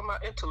we talking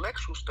about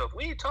intellectual stuff.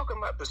 We ain't talking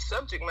about the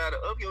subject matter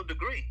of your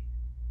degree.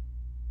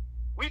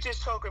 We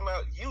just talking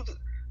about you.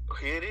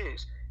 Here it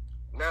is.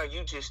 Now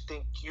you just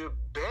think you're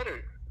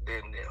better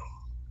than them.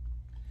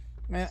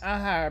 Man, I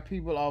hire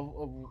people off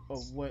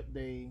of what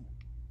they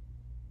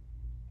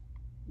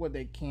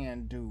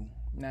can do,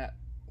 not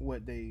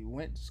what they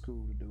went to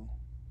school to do.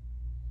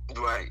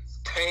 Right.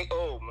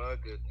 Oh my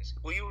goodness.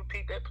 Will you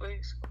repeat that,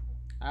 please?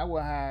 I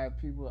will hire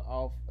people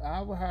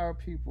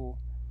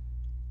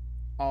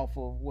off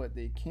of what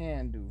they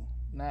can do,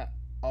 not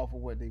off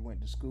of what they went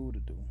to school to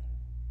do.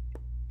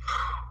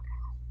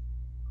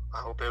 I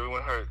hope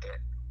everyone heard that.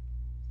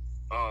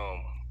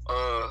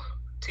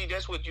 T,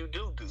 that's what you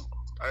do.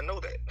 I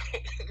know that.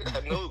 I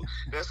know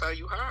that's how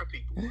you hire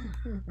people.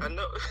 I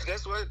know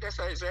that's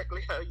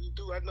exactly how you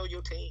do. I know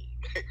your team.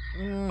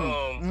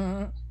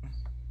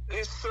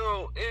 It's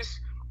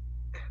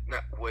now.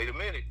 Wait a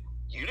minute.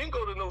 You didn't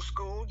go to no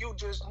school. You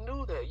just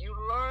knew that. You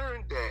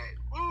learned that.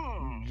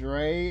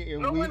 Dre,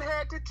 no one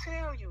had to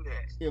tell you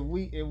that. If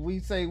we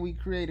say we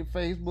created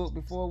Facebook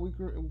before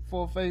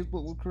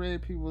Facebook was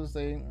created, people would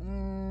say,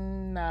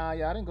 "Nah,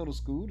 y'all didn't go to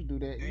school to do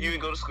that." You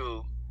didn't go to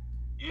school.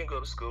 You didn't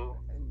go to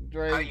school.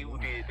 Dre, how you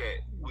did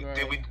that?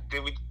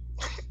 Did we?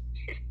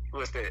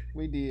 What's that?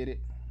 We did it.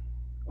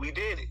 We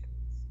did it.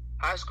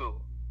 High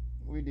school.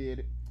 We did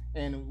it,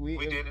 and we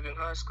did it in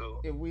high school.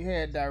 If we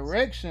had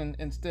direction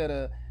instead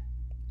of,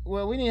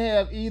 well, we didn't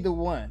have either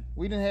one.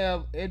 We didn't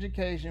have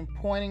education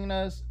pointing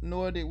us,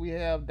 nor did we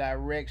have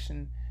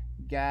direction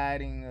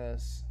guiding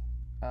us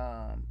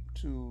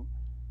to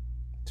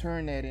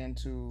turn that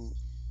into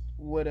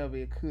whatever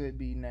it could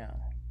be now.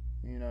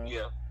 You know.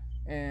 Yeah.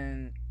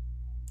 And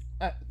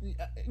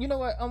you know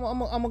what? I'm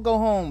gonna go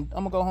home.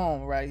 I'm gonna go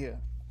home right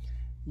here.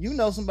 You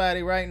know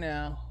somebody right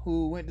now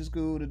who went to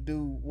school to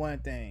do one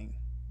thing,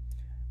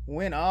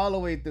 went all the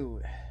way through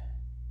it,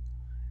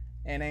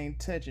 and ain't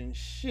touching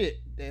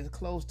shit that's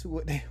close to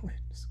what they went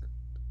to school.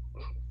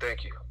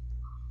 Thank you.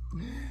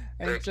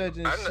 Ain't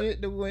touching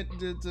shit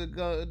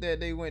that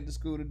they went to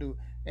school to do.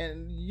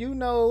 And you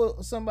know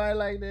somebody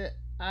like that.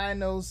 I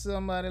know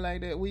somebody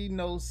like that. We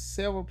know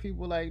several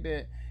people like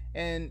that.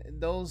 And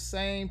those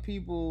same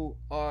people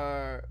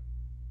are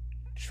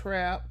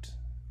trapped,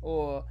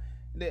 or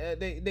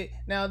they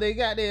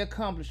got their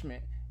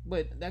accomplishment,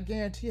 but I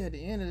guarantee you at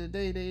the end of the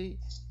day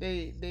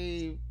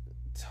they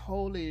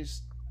totally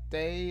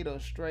stayed or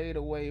strayed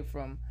away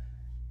from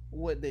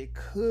what they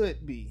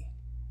could be,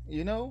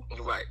 you know?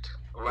 Right.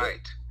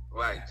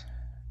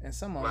 And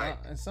some of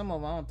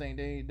them, I don't think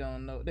they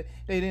don't know.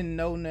 They didn't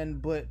know nothing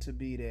but to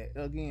be that.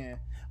 Again,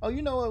 oh,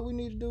 you know what we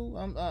need to do?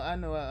 I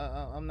know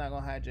I'm not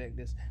gonna hijack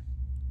this.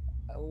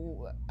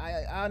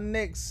 Our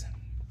next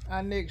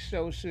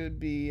show should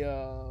be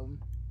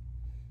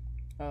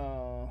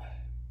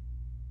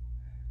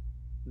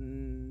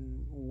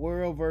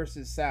World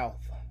versus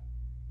South.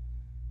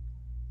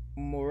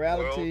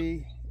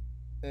 Morality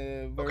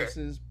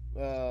versus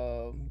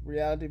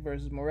reality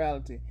versus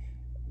morality.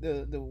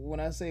 The when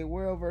I say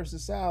World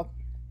versus South,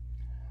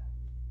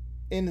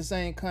 in the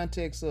same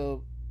context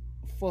of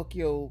fuck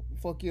your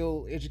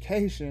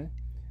education,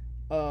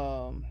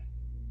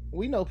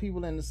 we know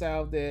people in the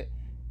South that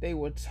they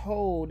were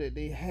told that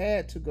they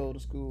had to go to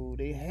school,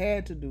 they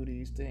had to do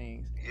these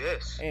things.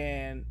 Yes.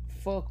 And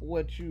fuck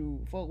what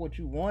you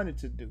wanted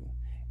to do.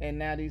 And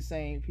now these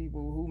same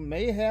people who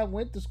may have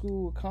went to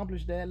school,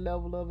 accomplished that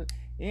level of it,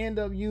 end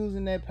up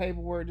using that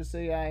paperwork to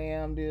say I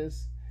am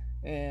this,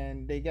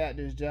 and they got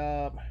this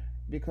job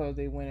because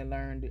they went and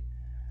learned it.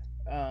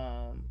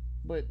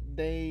 But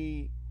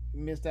they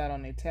missed out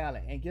on their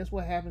talent. And guess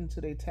what happened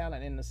to their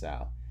talent in the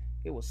South?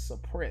 It was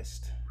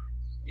suppressed.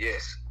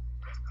 Yes,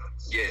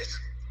 yes,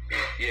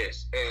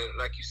 yes. And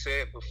like you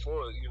said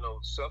before, you know,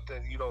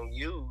 something you don't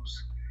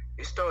use,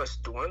 it starts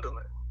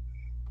dwindling.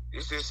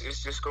 It's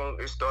just going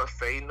to start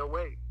fading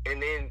away. And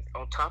then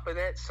on top of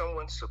that,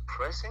 someone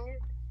suppressing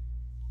it.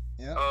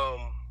 Yeah.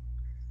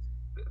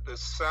 The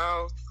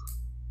South,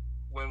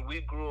 when we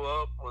grew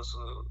up, was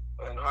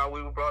and how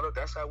we were brought up.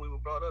 That's how we were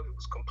brought up. It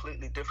was a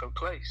completely different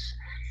place.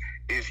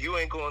 If you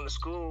ain't going to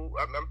school,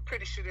 I'm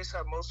pretty sure that's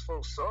how most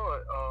folks saw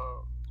it.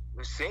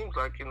 It seems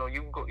like, you know,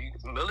 you can go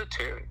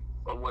military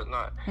or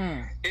whatnot.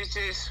 It's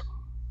just,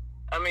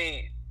 I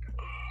mean,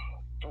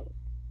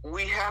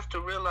 we have to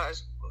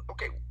realize,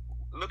 okay,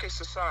 look at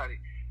society.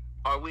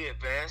 Are we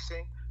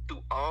advancing?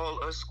 Do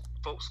all us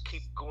folks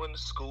keep going to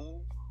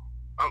school?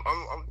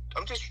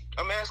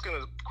 I'm asking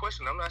a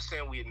question. I'm not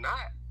saying we're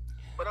not,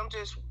 but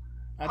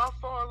how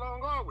far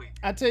along are we?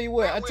 I tell you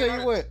what.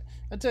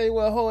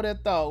 Hold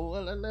that thought.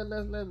 Well,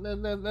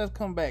 let's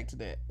come back to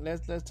that.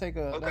 Let's take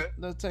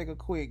a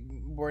quick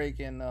break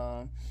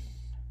and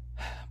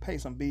pay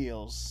some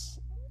bills.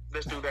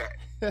 Let's do that.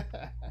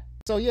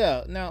 So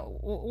yeah, now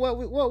what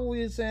were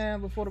we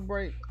saying before the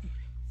break?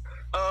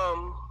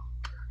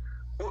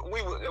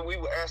 We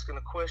were asking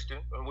a question,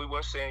 and we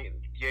weren't saying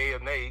yay or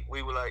nay.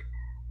 We were like,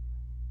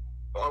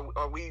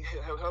 are we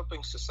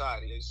helping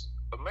society? Is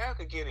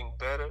America getting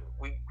better?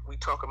 We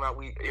talk about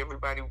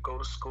everybody go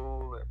to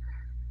school,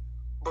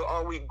 but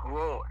are we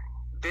growing?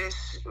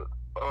 This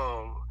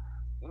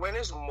when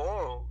it's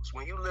morals,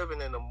 when you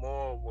living in a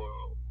moral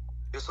world,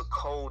 it's a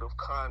code of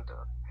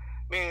conduct.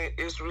 I mean,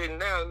 it's written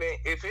down. Man,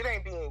 if it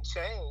ain't being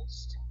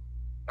changed,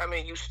 I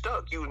mean, you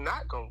stuck. You're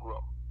not gonna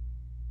grow.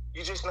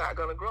 You're just not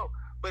gonna grow.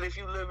 But if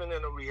you living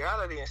in a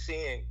reality and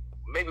seeing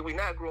maybe we're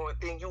not growing,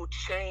 then you'll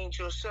change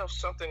yourself.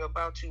 Something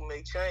about you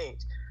may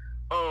change.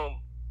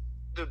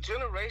 The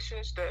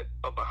generations that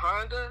are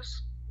behind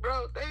us,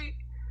 bro,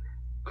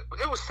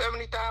 it was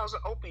 70,000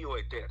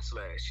 opioid deaths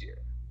last year.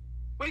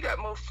 We got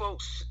more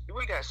folks.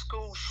 We got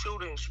school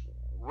shootings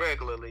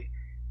regularly,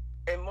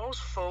 and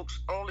most folks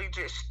only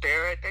just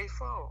stare at their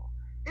phone.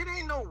 It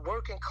ain't no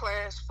working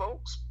class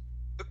folks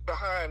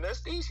behind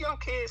us. These young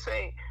kids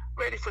ain't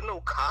ready for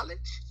no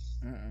college.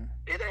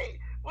 It ain't.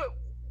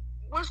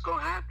 What's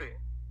gonna happen?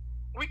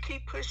 We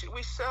keep pushing.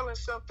 We selling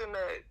something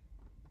that,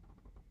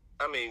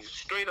 I mean,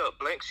 straight up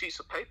blank sheets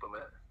of paper,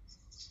 man.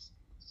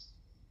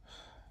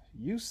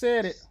 You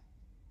said it.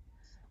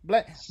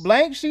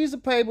 Blank sheets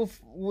of paper.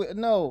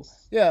 No,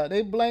 yeah,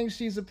 they blank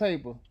sheets of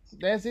paper.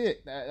 That's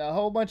it. A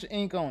whole bunch of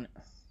ink on it.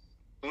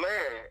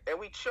 Man, and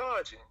we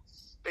charging.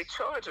 They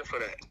charging for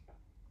that.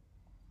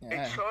 Yeah.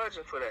 They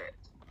charging for that.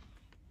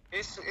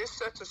 It's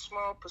such a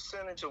small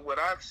percentage of what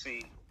I've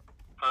seen.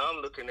 How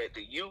I'm looking at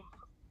the youth.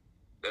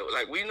 That,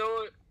 like, we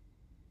know it.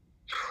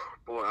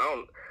 Boy,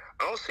 I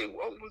don't see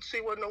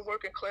what no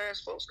working class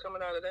folks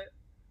coming out of that.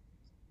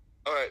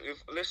 All right,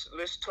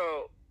 let's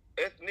talk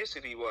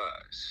ethnicity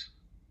wise.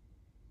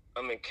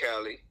 I'm in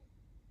Cali.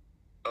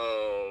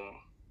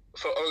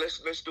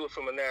 Let's do it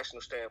from a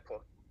national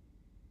standpoint.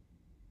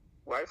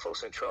 White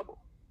folks in trouble.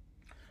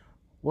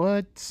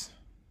 What?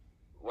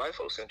 White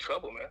folks in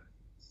trouble, man.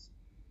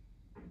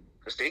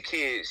 Because they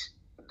kids,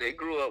 they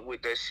grew up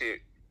with that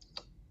shit,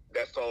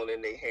 that phone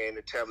in their hand,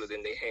 the tablet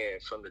in their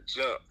hand from the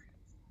jump.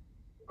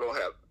 Gonna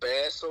have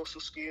bad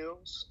social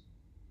skills.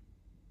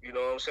 You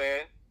know what I'm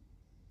saying?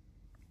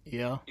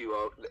 Yeah.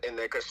 And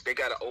because they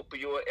got an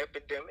opioid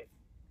epidemic,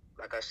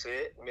 like I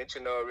said,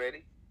 mentioned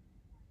already.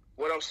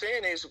 What I'm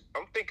saying is,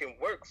 I'm thinking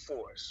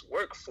workforce.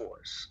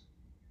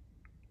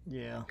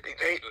 Yeah.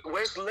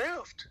 What's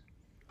left?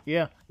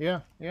 Yeah.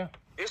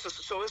 It's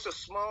a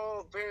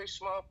small, very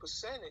small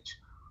percentage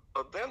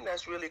of them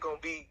that's really gonna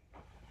be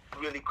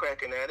really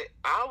cracking at it.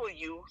 Our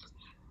youth,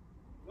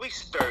 we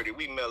sturdy,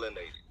 we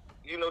melanated.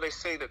 You know, they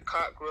say the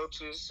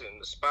cockroaches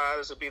and the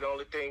spiders will be the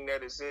only thing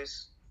that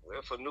exists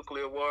if a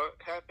nuclear war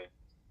happen.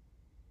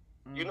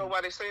 You know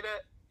why they say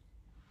that?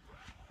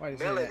 Why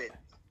they Melanin. say that?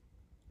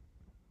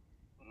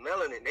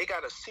 Melanin. They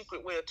got a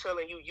secret way of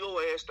telling you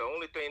your ass the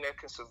only thing that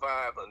can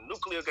survive a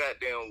nuclear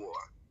goddamn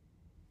war.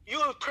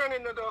 You'll turn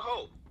into the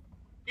hoe.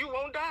 You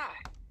won't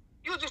die.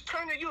 You'll just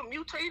you'll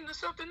mutate into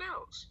something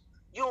else.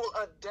 You'll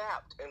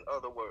adapt, in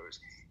other words.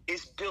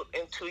 It's built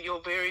into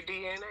your very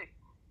DNA.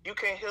 You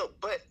can't help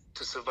but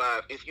to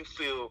survive if you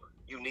feel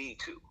you need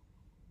to.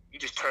 You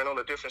just turn on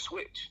a different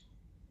switch.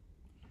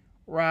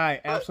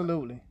 Right,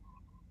 absolutely.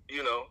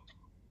 You know,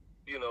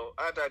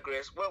 I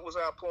digress. What was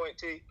our point,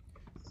 T?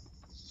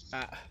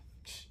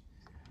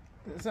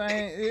 It's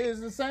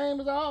the same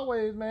as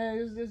always, man.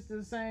 It's just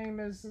the same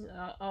as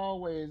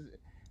always.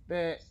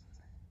 That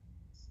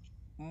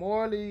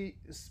morally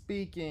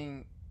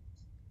speaking,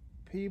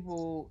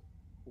 people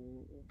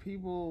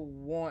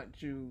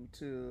want you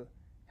to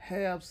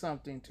have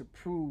something to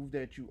prove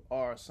that you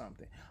are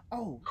something.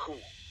 Oh, Who?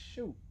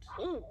 shoot.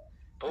 Who?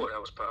 Boy, that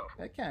was powerful.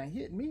 That kind of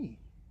hit me.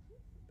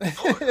 Boy,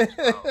 that was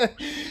powerful.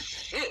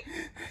 Shit.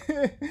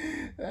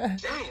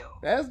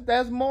 Damn.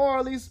 That's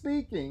morally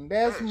speaking.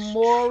 That's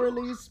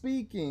morally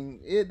speaking.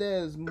 It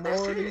is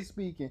morally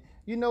speaking.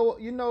 You know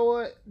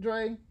what,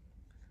 Dre?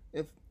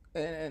 If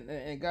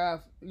and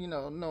God,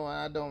 no,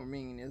 I don't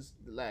mean this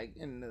like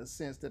in the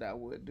sense that I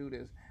would do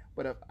this.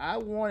 But if I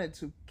wanted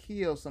to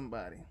kill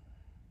somebody,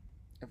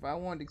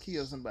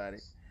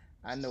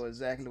 I know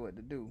exactly what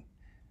to do.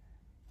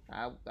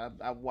 I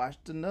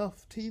watched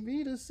enough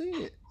TV to see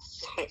it.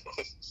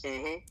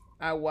 Mm-hmm.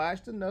 I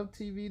watched enough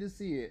TV to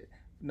see it.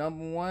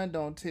 Number one,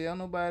 don't tell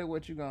nobody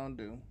what you're gonna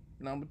do.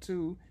 Number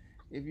two,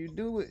 if you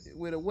do it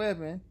with a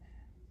weapon,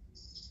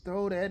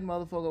 throw that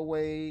motherfucker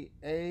away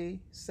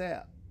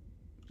ASAP.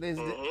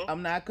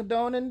 I'm not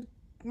condoning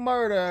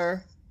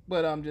murder,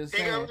 but I'm just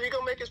saying. He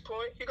gonna make his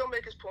point.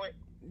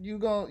 You're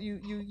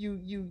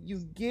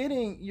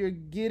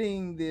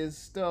getting this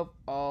stuff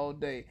all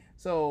day.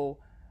 So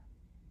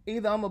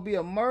either I'm gonna be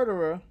a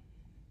murderer,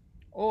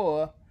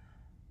 or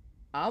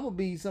I'm gonna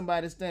be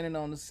somebody standing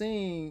on the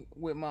scene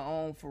with my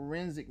own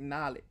forensic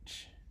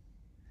knowledge,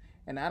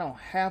 and I don't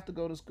have to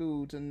go to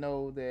school to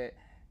know that.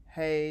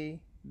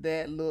 Hey,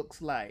 that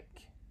looks like.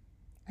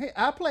 Hey,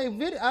 I play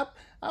video.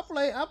 I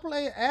play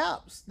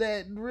apps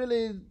that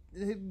really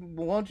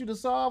want you to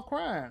solve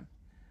crime,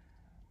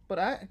 but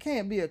I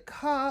can't be a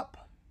cop.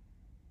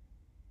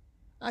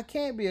 I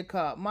can't be a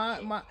cop.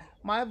 My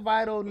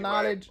vital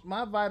knowledge.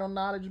 My vital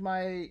knowledge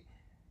might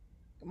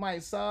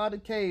solve the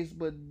case,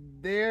 but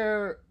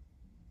their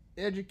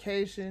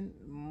education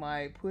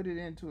might put it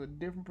into a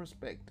different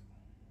perspective.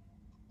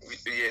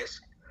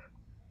 Yes.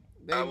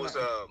 I was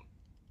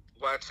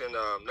watching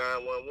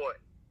 911.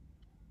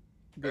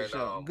 Good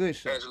show.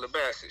 Angela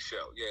Bassett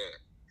show, yeah.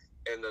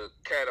 And the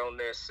cat on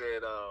there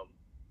said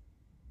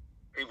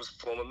he was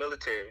former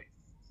military,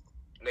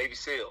 Navy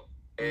SEAL,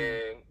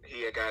 and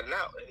he had gotten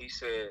out. And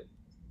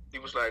he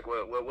was like,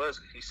 well, what was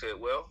it? He said,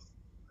 well,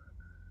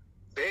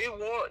 they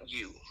want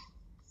you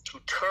to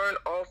turn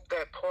off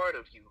that part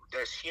of you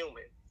that's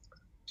human,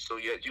 so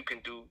yet you can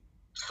do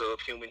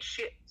subhuman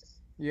shit.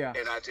 Yeah.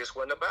 And I just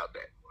wasn't about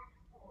that.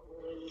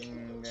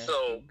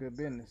 So good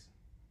business.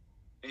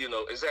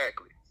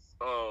 Exactly.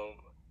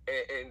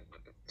 And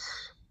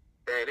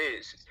that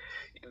is,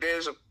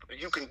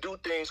 you can do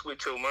things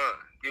with your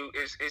mind.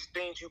 It's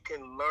things you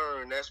can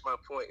learn. That's my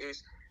point.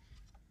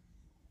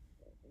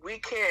 We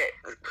can't,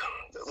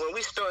 when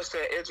we start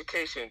saying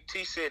education,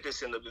 T said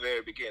this in the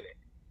very beginning.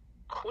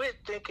 Quit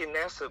thinking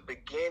that's a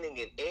beginning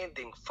and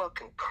ending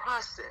fucking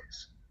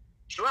process.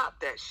 Drop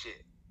that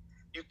shit.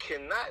 You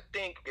cannot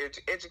think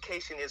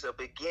education is a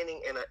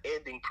beginning and an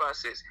ending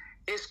process.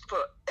 It's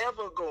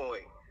forever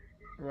going.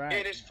 Right.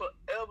 It is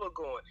forever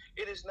going.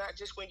 It is not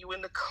just when you're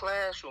in the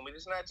classroom. It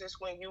is not just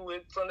when you're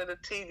in front of the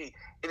TV.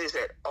 It is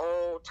at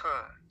all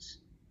times.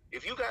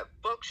 If you got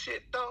fuck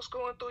shit thoughts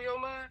going through your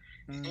mind,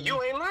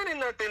 you ain't learning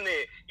nothing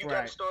there. You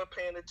got to start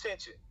paying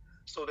attention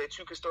so that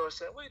you can start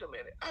saying, wait a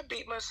minute, I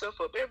beat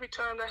myself up every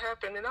time that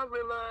happened, and I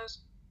realized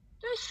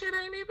that shit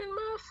ain't even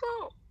my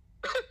fault.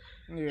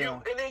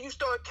 And then you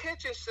start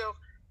catching yourself,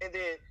 and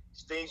then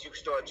things, you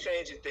start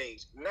changing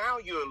things. Now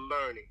you're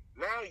learning.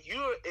 Now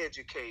you're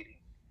educating.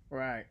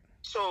 Right.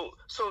 So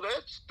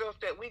that stuff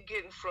that we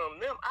getting from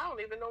them, I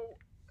don't even know.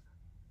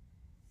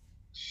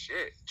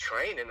 Shit,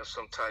 training of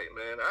some type,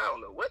 man. I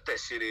don't know what that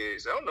shit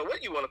is. I don't know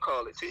what you want to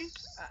call it, T.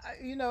 I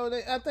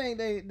think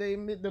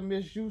the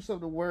misuse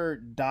of the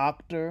word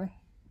doctor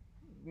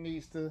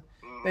needs to.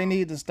 They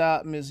need to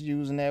stop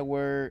misusing that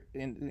word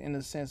in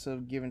the sense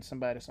of giving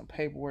somebody some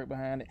paperwork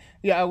behind it.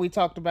 Yeah, we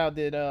talked about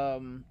that.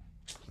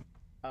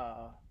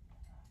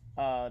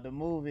 The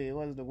movie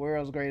was The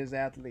World's Greatest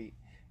Athlete,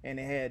 and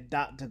it had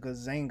Dr.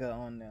 Gazzanga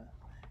on there,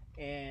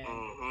 and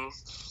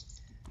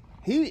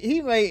he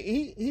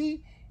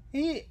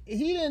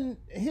didn't.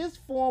 His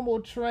formal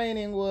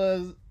training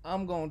was,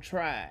 I'm gonna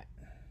try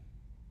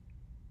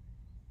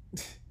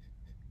it.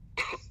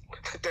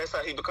 That's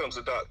how he becomes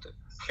a doctor.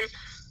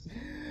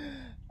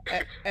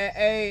 But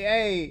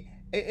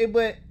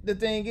the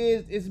thing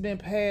is, it's been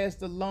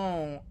passed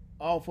along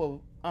off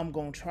of I'm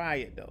gonna try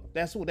it though.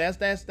 That's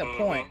the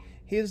point.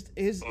 His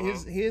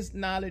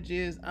knowledge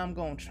is I'm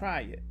gonna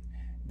try it.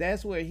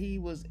 That's where he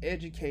was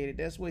educated.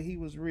 That's where he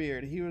was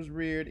reared. He was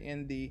reared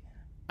in the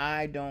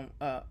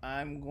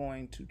I'm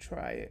going to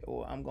try it,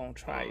 or I'm gonna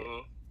try it.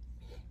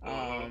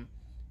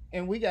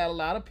 And we got a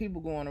lot of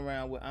people going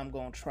around with I'm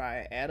gonna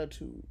try it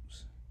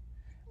attitudes.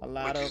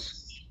 Which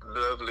is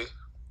lovely.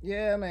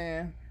 Yeah,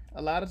 man.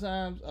 A lot of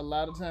times.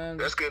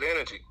 That's good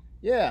energy.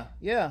 Yeah.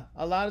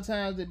 A lot of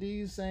times that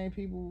these same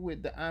people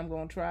with the I'm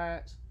gonna try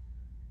it,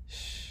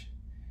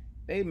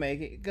 they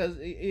make it because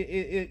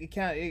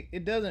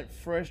it doesn't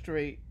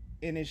frustrate,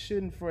 and it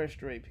shouldn't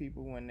frustrate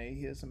people when they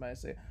hear somebody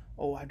say,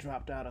 "Oh, I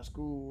dropped out of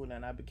school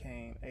and I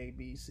became A,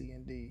 B, C,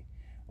 and D,"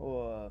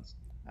 or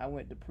 "I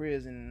went to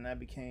prison and I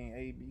became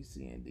A, B,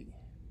 C, and D."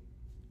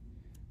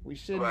 We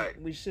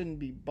shouldn't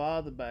be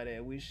bothered by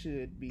that. We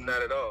should be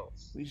not at all.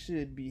 We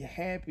should be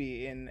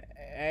happy and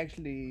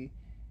actually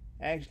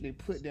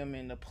put them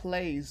in a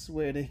place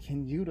where they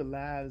can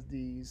utilize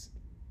these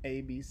A,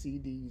 B, C,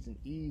 D's, and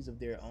E's of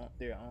their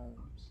own.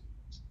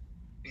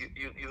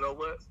 You know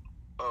what?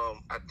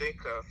 I think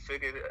I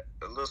figured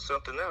a little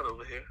something out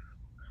over here.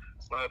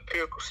 My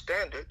empirical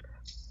standard,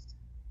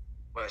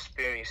 my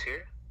experience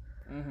here.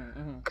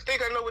 I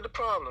think I know what the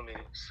problem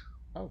is.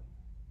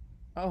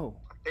 Oh. I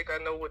think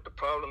I know what the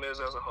problem is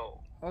as a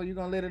whole. Oh, you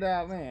gonna let it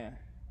out, man?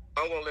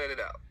 I'm gonna let it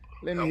out.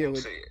 Let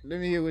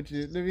me hear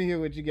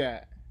what you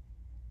got.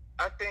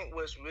 I think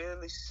what's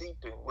really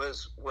seeping,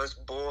 what's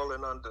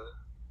boiling under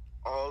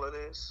all of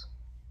this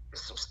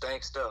is some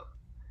stank stuff.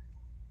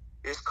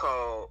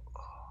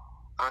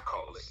 I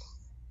call it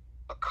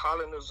a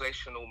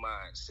colonizational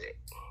mindset.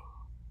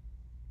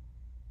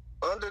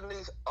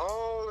 Underneath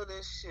all of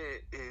this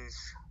shit is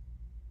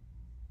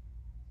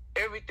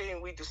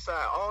everything we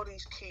decide, all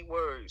these key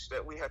words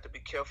that we have to be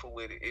careful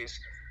with is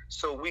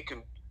so we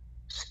can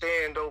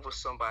stand over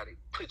somebody,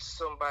 put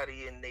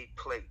somebody in their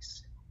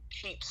place,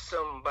 keep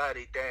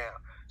somebody down,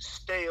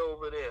 stay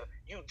over there.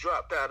 You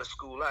dropped out of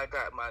school, I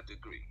got my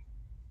degree.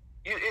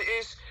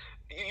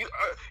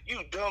 You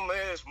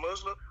dumbass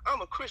Muslim.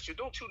 I'm a Christian.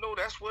 Don't you know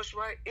that's what's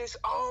right? It's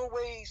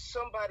always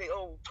somebody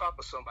on top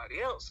of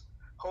somebody else,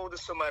 holding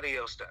somebody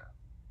else down.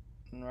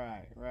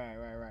 Right.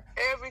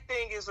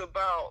 Everything is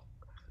about,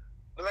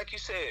 like you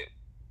said,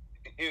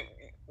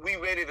 we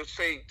ready to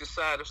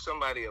decide if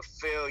somebody a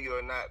failure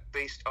or not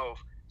based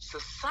off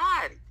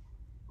society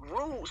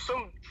rules,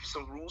 some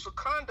rules of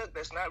conduct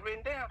that's not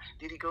written down.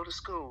 Did he go to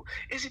school?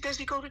 Does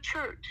he go to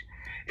church?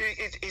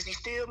 Is he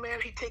still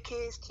married? He take care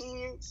of his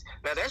kids?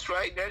 Now that's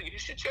right. Now you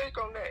should check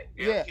on that.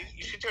 Yeah.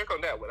 You should check on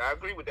that one. I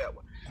agree with that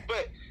one.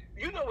 But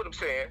you know what I'm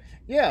saying?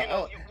 Yeah. You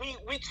know,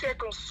 we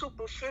check on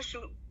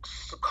superficial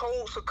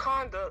codes of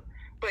conduct,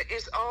 but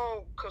it's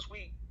all because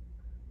we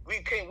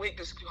can't wait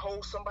to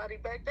hold somebody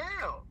back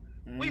down.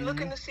 We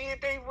looking to see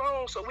if they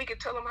wrong so we can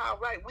tell them how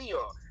right we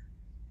are.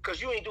 Because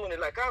you ain't doing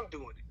it like I'm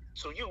doing it.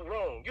 So you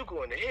wrong. You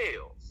going to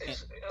hell.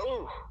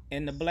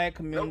 In the black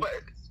community. Go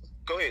ahead.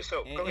 Go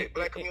ahead.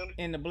 Black community.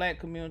 In the black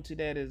community,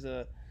 that is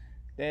a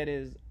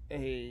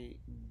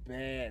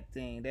bad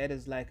thing. That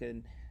is like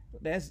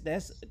that's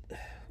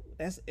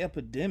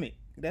epidemic.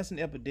 That's an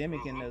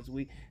epidemic in us.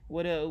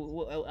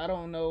 I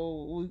don't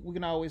know. We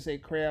can always say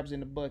crabs in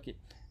the bucket.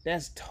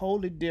 That's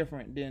totally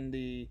different than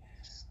the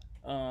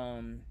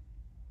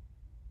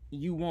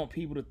you want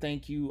people to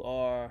think you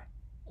are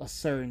a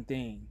certain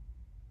thing.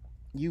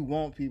 You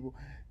want people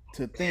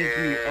to think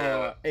you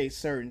are a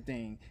certain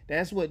thing.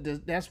 That's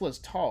what's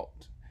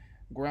taught.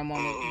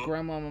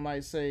 Grandmama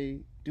might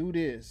say, do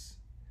this.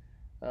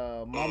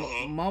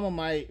 Mama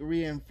might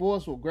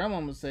reinforce what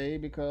grandmama say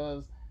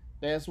because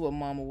that's what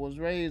mama was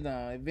raised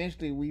on.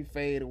 Eventually we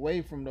fade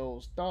away from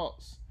those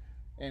thoughts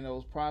and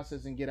those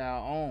processes and get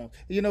our own.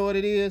 You know what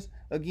it is?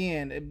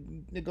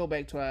 Again, to go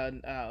back to our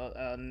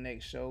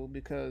next show,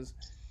 because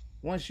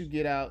once you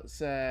get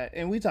outside,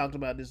 and we talked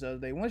about this the other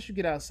day, once you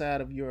get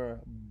outside of your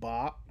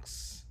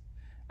box,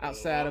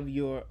 outside of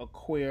your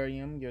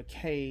aquarium, your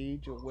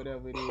cage, or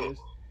whatever it is,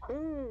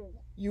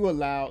 you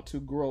allowed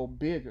to grow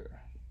bigger.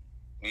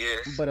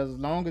 Yes. But as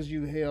long as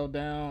you held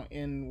down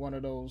in one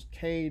of those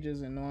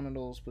cages and one of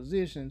those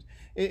positions,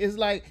 it's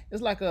like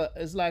a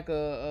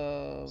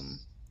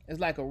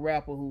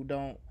rapper who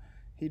don't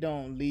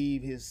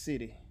leave his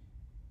city.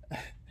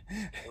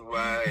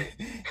 Right.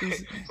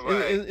 It's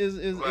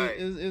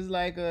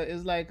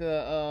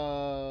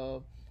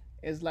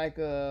like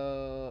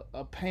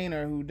a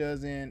painter who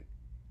doesn't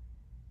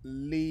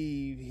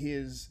leave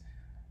his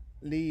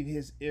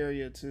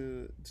area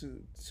to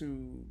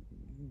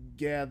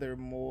gather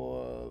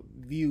more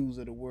views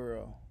of the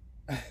world.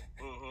 The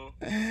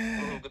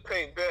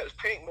paint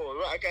more.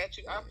 Right, I got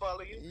you. I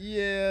follow you.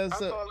 Yeah,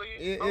 so I follow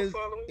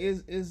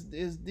you.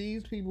 It's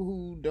these people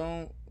who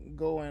don't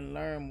go and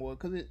learn more,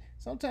 because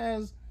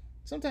sometimes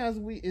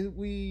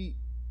we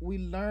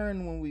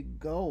learn when we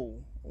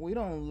go. We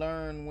don't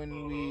learn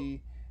when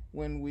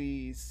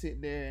we sit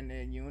there in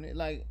that unit.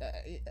 Like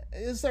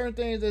it's certain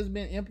things that's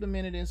been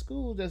implemented in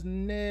schools that's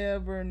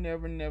never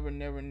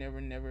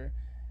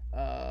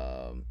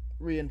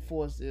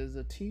reinforced as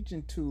a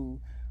teaching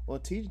tool or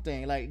teaching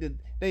thing. Like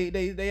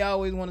they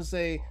always want to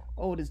say,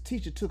 oh, this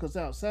teacher took us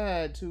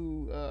outside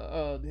to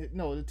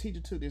the teacher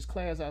took this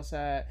class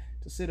outside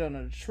to sit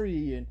under the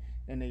tree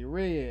and they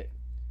read.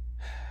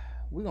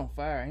 We're gonna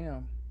fire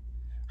him.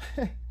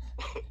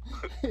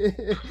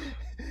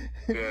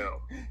 Yeah.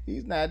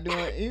 He's not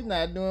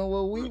doing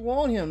what we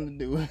want him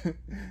to do.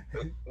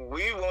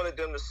 We wanted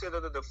them to sit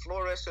under the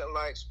fluorescent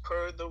lights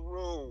per the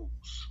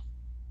rules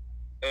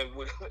and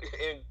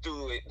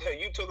do it.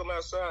 You took them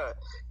outside.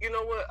 You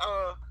know what?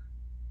 I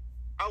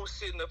was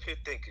sitting up here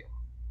thinking,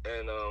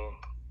 and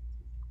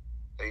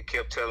they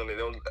kept telling me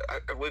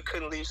we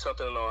couldn't leave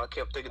something alone. I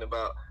kept thinking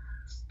about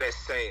that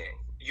saying.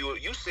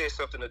 You said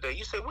something today.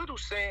 You said, where do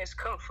sayings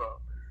come from?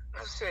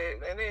 I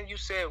said, and then you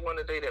said one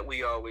day that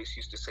we always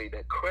used to say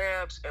that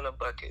crabs in a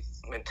bucket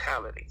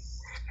mentality.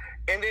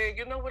 And then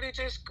you know what? It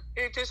just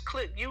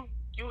clicked. You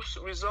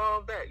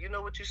resolved that. You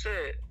know what you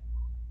said?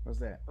 What's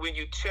that? When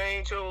you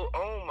change your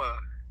own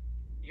mind,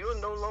 you're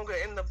no longer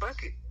in the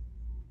bucket.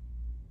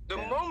 The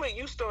moment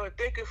you start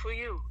thinking for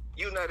you,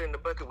 you're not in the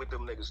bucket with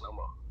them niggas no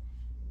more.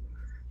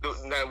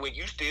 Now, when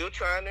you still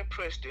trying to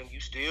impress them, you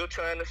still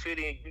trying to fit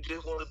in, you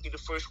just want to be the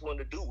first one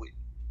to do it,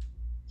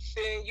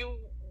 then you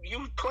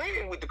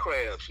playing with the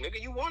crabs,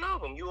 nigga. You one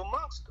of them. You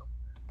amongst them.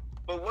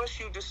 But once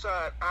you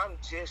decide, I'm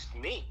just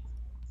me,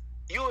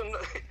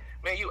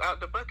 man, you out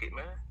the bucket,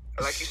 man.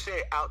 Like you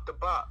said, out the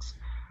box,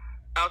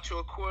 out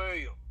your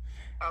aquarium,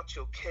 out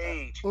your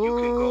cage. You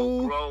can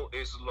go grow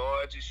as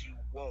large as you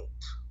want.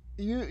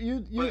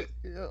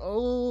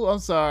 I'm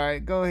sorry.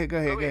 Go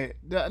ahead.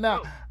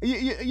 Now,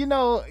 you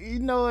know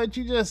what,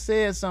 you just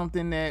said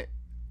something that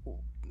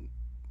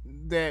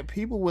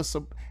people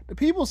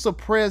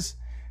suppress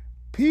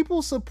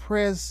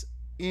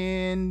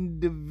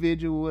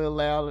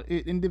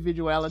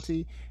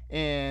individuality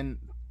and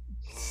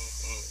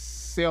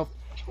self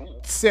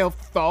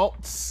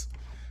thoughts,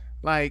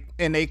 like,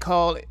 and they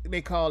call it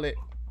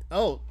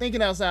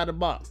thinking outside the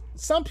box.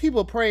 Some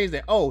people praise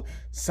that,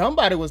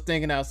 somebody was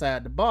thinking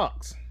outside the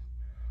box,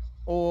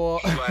 or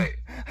right.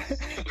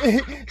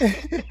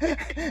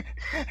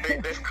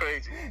 That's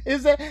crazy.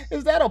 Is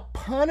that a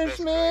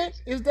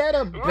punishment? Is that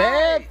a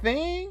bad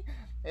thing?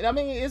 I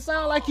mean, it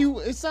sounds like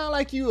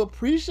you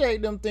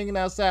appreciate them thinking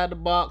outside the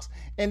box,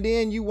 and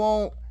then you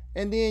won't,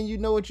 and then you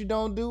know what you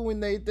don't do when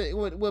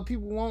what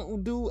people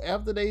won't do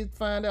after they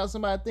find out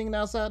somebody thinking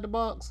outside the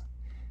box.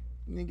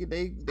 Nigga,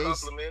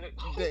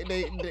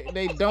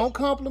 they don't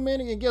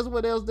compliment it, and guess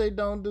what else they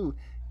don't do?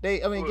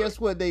 Guess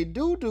what they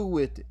do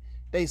with it?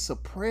 They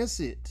suppress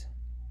it.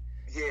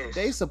 Yes.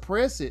 They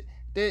suppress it.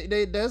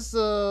 That's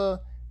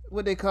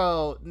what they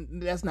call,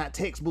 that's not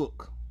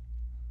textbook.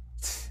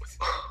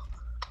 Oh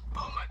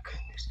my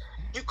goodness.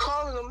 You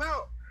calling them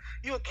out.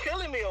 You're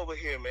killing me over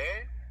here,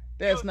 man.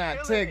 That's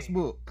not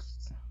textbook.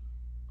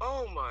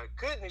 Oh my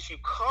goodness, you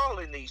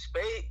calling these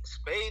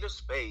spade a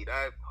spade.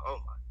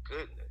 Oh my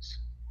goodness.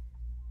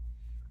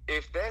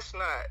 If that's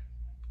not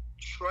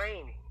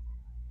training,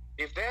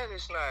 if that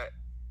is not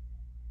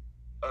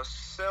a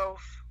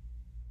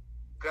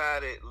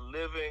self-guided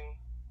living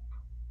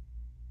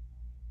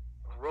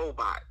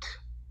robot,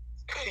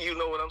 you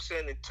know what I'm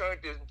saying? They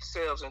turned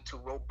themselves into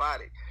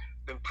robotic.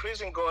 Then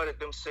prison guarded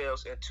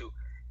themselves into,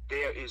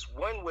 there is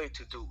one way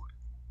to do it.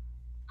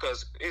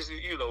 Because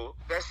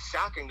that's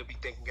shocking to be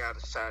thinking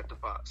outside the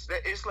box.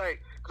 That it's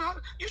like,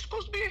 God, you're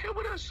supposed to be in here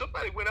with us.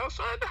 Somebody went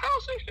outside the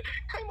house and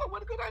came up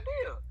with a good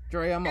idea.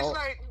 Dre,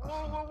 like,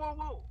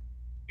 whoa.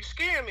 You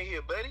scaring me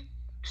here, buddy.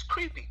 It's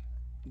creepy.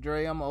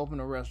 Dre, I'm gonna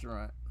open a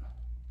restaurant.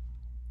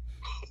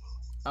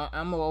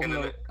 I'm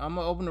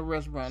gonna open a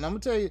restaurant. I'm gonna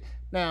tell you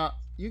now.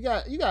 You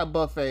got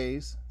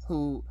buffets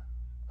who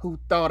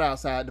thought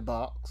outside the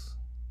box.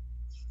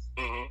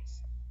 Mm-hmm.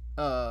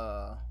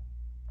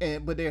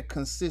 But they're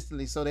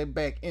consistently, so they're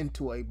back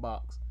into a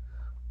box.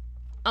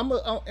 I'm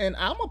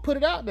gonna put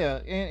it out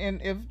there, and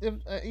if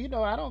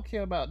I don't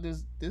care about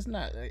this. This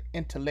not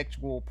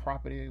intellectual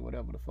property,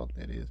 whatever the fuck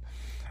that is.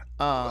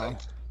 Right.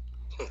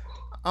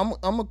 I'm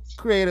gonna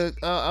create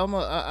I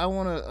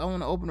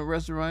wanna open a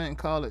restaurant and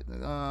call it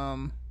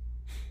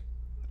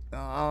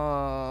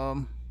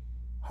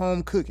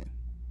home cooking,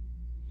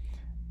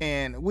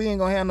 and we ain't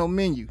gonna have no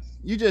menu.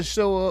 You just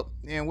show up,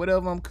 and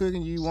whatever I'm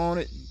cooking, you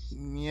want it.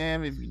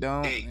 Yeah, if you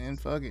don't, and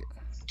fuck it.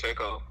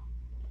 Take off.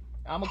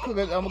 I'm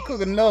gonna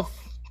cook enough.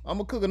 I'm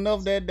gonna cook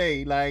enough that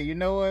day. Like, you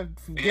know what?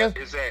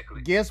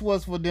 Exactly. Guess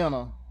what's for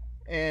dinner?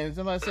 And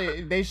somebody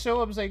say, they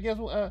show up and say, guess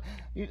what?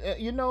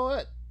 You know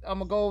what? I'm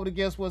gonna go over to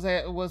guess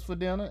what's for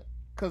dinner,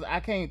 cause I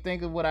can't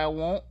think of what I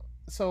want.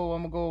 So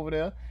I'm gonna go over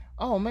there.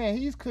 Oh man,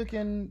 he's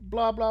cooking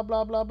blah blah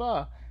blah blah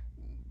blah.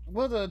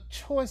 What are the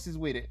choices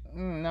with it?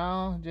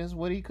 No, just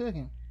what he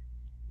cooking.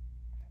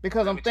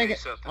 Because I'm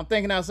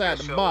thinking outside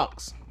the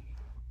box.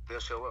 They'll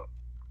show up.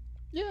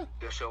 Yeah.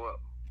 They'll show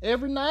up.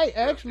 Every night,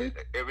 actually.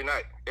 Every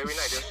night. They'll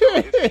show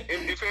up.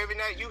 If every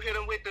night you hit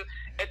them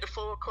at the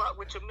 4 o'clock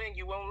with your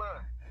menu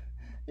online.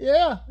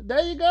 Yeah,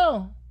 there you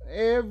go.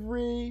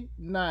 Every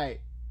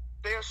night.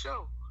 They'll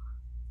show.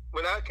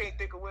 When I can't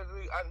think of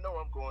I know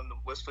I'm going to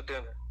what's for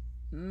dinner.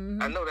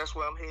 Mm-hmm. I know that's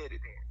where I'm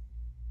headed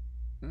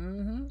in.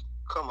 Mm-hmm.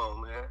 Come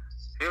on, man.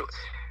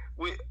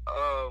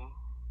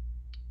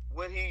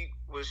 What he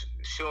was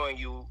showing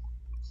you,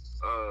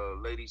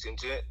 ladies and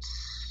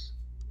gents,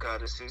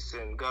 goddesses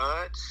and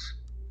gods,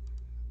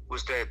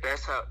 was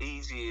that's how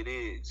easy it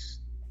is.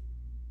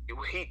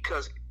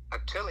 Because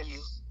I'm telling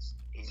you,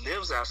 he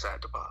lives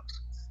outside the box.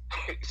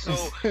 So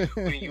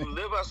when you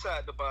live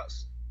outside the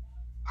box,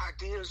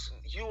 ideas,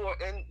 you are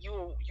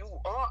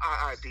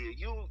our idea.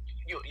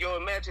 Your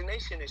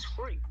imagination is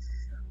free.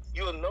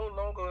 You are no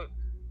longer,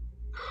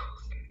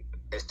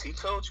 as T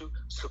told you,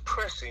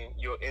 suppressing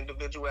your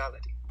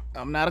individuality.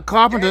 I'm not a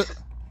carpenter.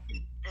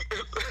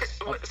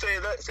 Say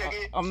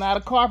again. I'm not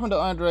a carpenter,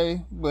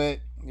 Andre, but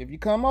if you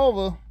come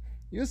over,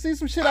 You'll see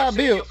some shit I've I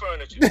seen your built.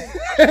 furniture.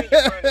 I've seen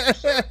your furniture,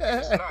 sir.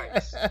 It's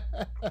nice.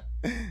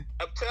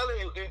 I'm telling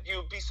you,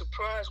 you'll be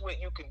surprised what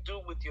you can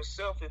do with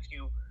yourself if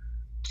you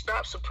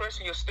stop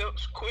suppressing yourself.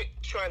 Quit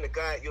trying to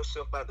guide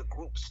yourself by the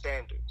group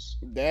standards.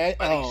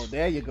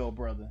 There you go,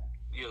 brother.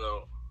 You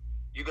know,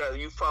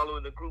 you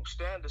following the group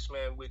standards,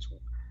 man, which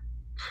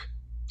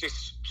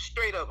just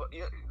straight up,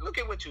 look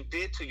at what you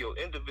did to your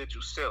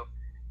individual self.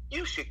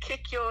 You should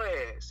kick your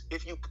ass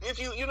if you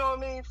you know what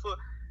I mean, for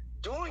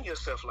doing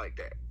yourself like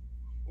that.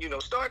 You know,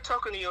 start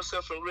talking to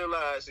yourself and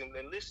realizing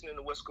and listening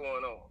to what's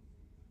going on.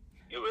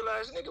 You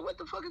realize, nigga, what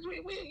the fuck is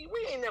we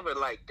ain't never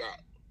like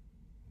that.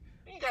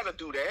 We ain't gotta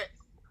do that.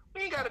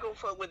 We ain't gotta go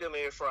fuck with them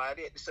every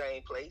Friday at the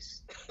same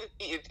place.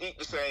 eat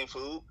the same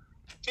food.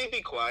 Just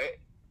be quiet.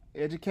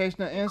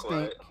 Educational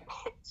instinct.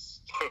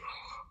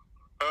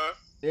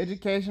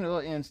 Educational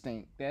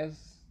instinct.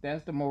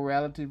 That's the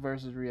morality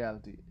versus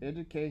reality.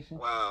 Education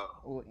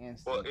or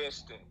instinct. Or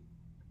instinct.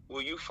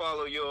 Will you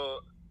follow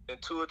your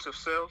intuitive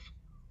self,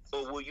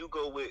 or will you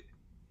go with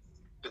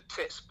the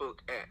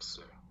textbook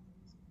answer?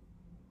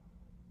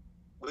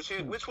 Which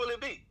will it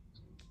be?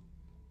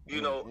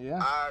 You know,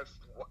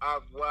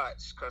 I've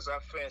watched, because I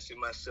fancy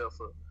myself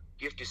a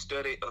gifted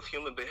study of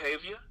human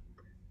behavior.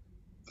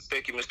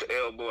 Thank you, Mr.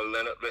 Elboy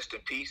Leonard. Rest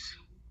in peace.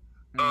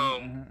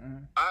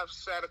 I've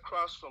sat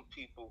across from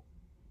people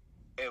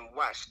and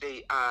watched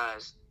their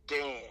eyes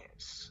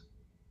dance,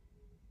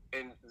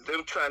 and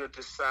them trying to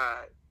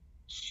decide,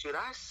 should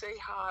I say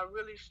how I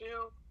really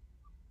feel,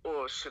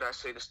 or should I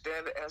say the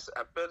standard answer?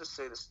 I better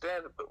say the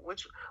standard, but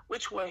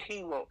which one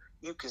he want?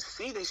 You can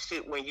see this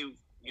shit when you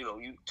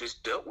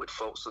just dealt with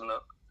folks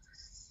enough,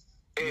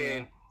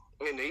 and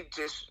they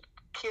just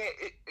can't.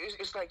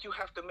 It's like you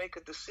have to make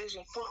a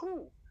decision for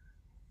who.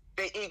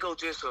 Their ego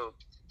just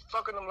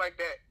fucking them like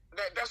that.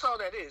 That's all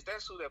that is.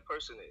 That's who that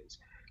person is.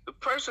 The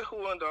person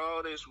who under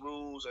all these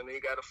rules and they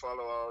got to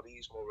follow all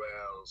these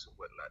morals and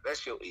whatnot.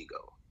 That's your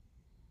ego.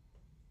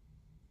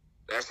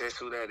 That's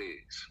who that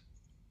is.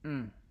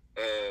 And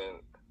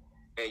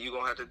you're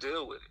going to have to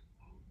deal with it.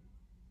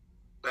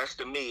 That's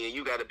the me, and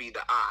you got to be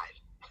the I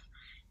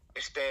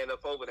and stand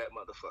up over that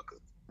motherfucker.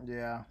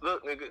 Yeah.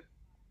 Look, nigga.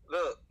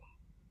 Look.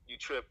 You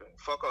tripping.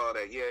 Fuck all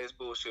that. Yeah, it's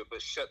bullshit,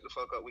 but shut the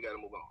fuck up. We got to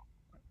move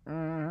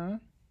on.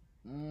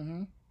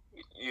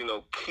 You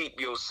know, keep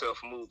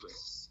yourself moving.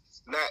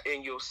 Not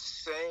in your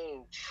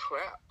same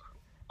trap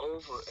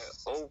over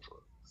and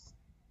over.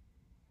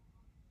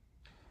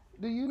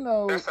 Do you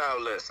know? That's our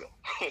lesson.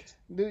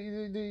 do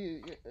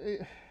you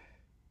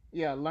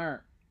learn,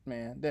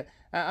 man.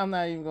 I'm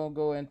not even gonna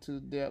go into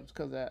depth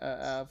because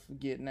I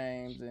forget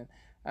names, and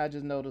I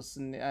just know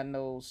I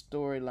know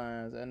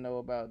storylines. I know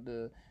about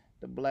the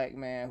black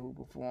man who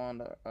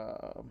performed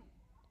the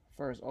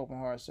first open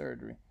heart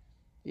surgery.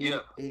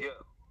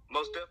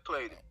 Most Def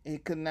played it. He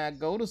could not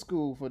go to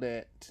school for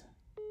that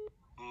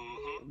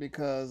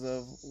because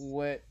of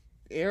what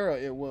era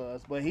it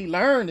was, but he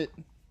learned it.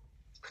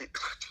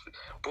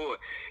 Boy,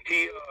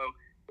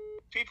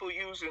 people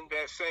using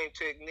that same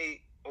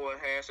technique or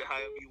enhance it,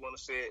 however you want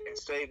to say it, and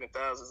saving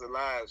thousands of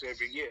lives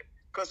every year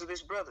because of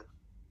this brother.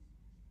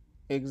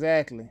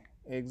 Exactly.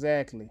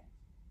 Exactly.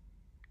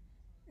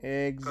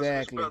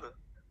 Brother.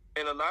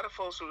 And a lot of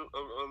folks are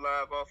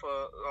alive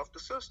off the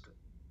sister.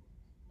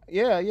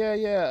 Yeah.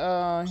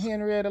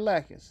 Henrietta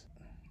Lacus.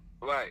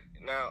 Right.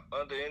 Now,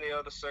 under any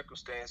other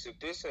circumstance, if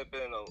this had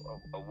been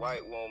a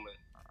white woman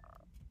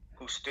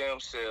whose stem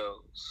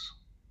cells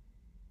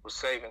were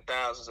saving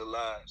thousands of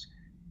lives,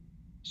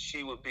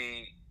 she would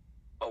be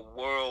a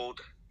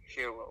world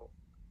hero,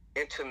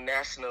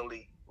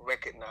 internationally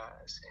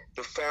recognized.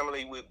 The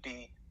family would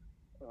be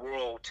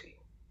royalty.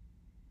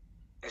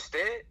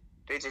 Instead,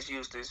 they just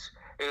use this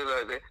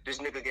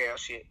nigga gal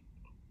shit.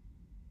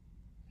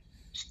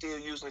 Still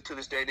using it to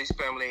this day. This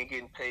family ain't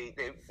getting paid.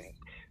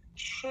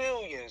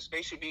 Trillions.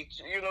 They should be.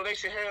 They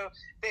should have.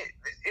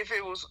 If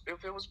it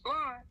was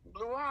blonde,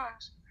 blue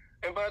eyes.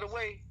 And by the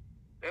way,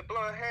 that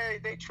blonde hair,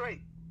 they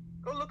trait.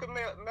 Go look at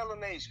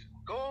Melanesia.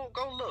 Go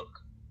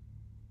look.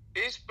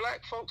 It's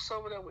black folks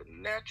over there with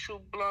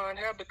natural blonde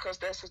hair because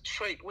that's a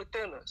trait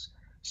within us.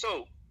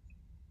 So,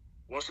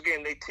 once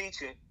again, they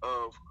teaching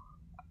of.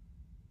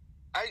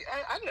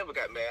 I never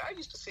got mad. I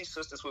used to see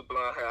sisters with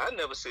blonde hair. I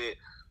never said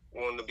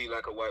wanting to be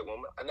like a white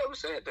woman. I never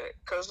said that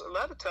because a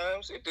lot of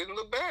times it didn't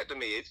look bad to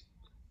me.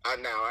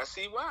 Now I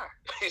see why.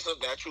 It's a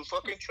natural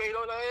fucking trait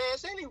on our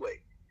ass anyway.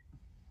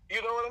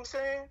 You know what I'm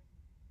saying?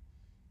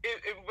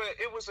 But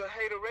it was a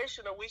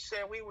hateration of we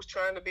saying we was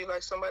trying to be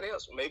like somebody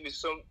else. Maybe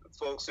some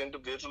folks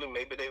individually,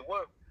 maybe they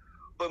were,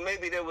 but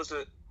maybe there was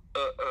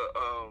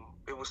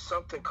it was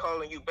something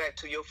calling you back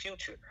to your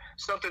future.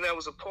 Something that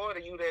was a part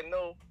of you that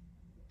know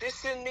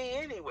this in me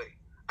anyway.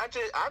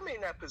 I may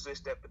not possess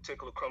that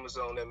particular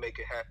chromosome that make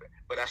it happen,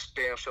 but I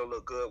damn sure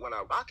look good when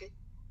I rock it.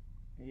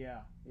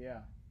 Yeah.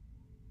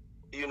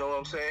 You know what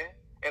I'm saying?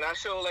 And I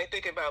sure ain't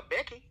thinking about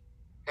Becky.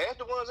 Half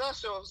the ones I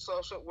saw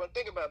wasn't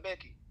thinking about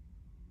Becky.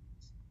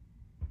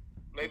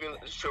 Maybe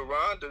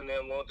Sharonda and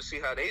them wanted to see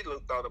how they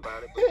thought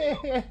about it, but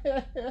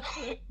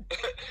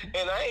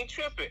and I ain't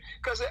tripping,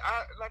 cause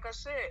like I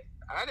said,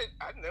 I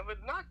never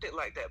knocked it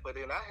like that. But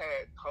then I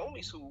had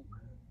homies who,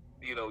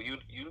 you know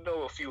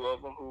a few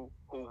of them who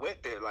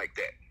went there like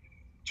that,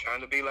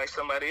 trying to be like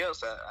somebody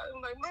else.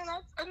 I'm like, man,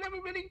 I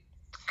never really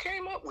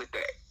came up with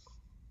that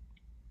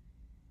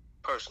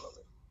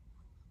personally.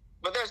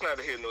 But that's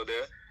neither here nor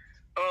there.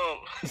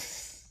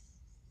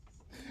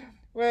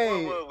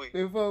 Wait,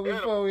 before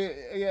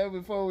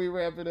we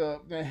wrap it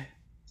up, man.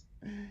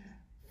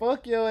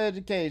 Fuck your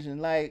education,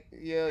 like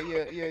your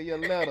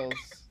letters.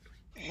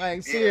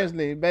 Like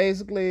seriously,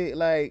 basically,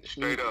 like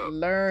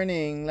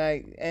learning,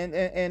 like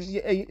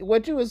and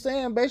what you were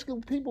saying,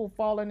 basically, people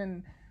falling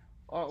in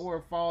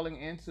or falling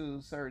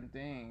into certain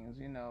things.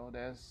 You know,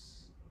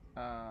 that's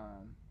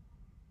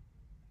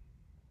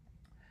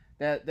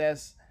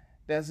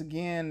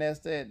again, that's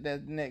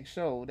that next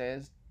show.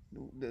 That's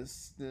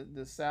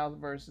the South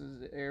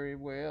versus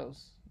everywhere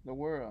else, the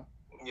world.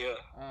 Yeah.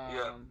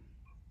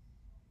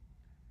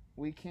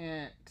 We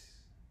can't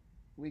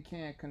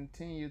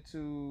continue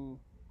to.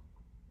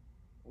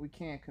 I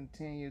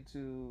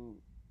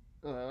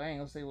ain't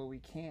gonna say what we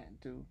can't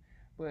do,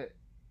 but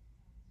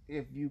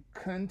if you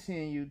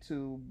continue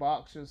to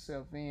box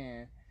yourself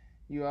in,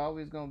 you're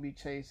always gonna be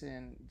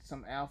chasing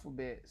some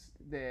alphabets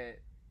that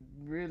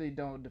really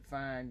don't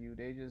define you.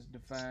 They just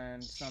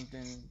define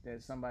something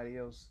that somebody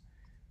else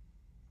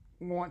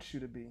wants you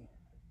to be,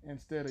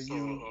 instead of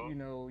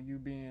you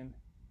being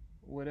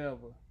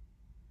whatever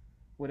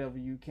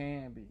you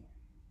can be.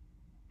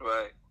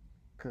 Right.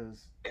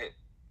 Cause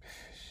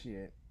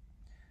shit,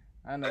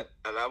 I know.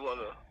 And I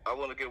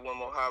wanna get one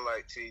more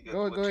highlight to you.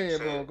 Go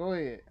ahead, bro. Go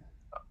ahead.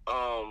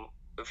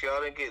 If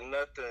y'all didn't get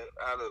nothing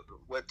out of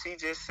what T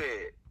just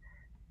said,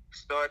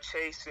 start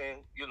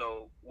chasing,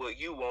 what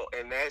you want,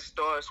 and that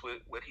starts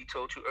with what he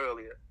told you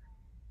earlier.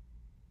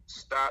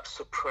 Stop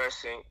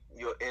suppressing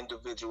your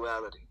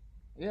individuality.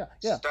 Yeah.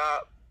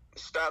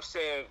 Stop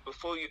saying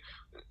before you,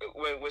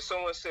 when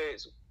someone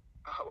says,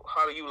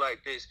 how do you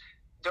like this?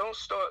 Don't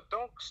start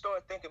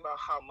thinking about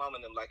how mom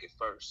and them like it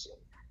first. And,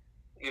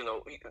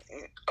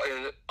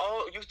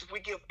 we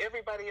give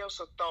everybody else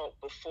a thought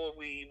before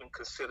we even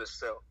consider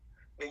self.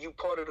 Then you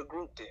part of the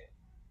group. Then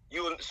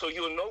you'll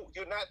know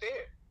you're not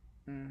there,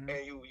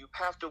 and you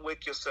have to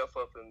wake yourself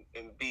up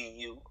and be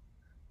you.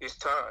 It's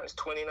time. It's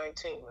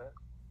 2019,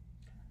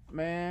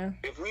 man.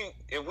 If we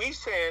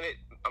saying it,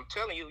 I'm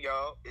telling you,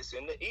 y'all, it's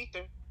in the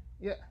ether.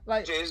 Yeah,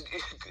 like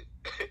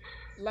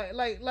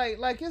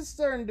like it's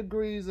certain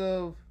degrees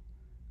of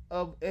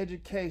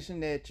education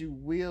that you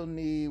will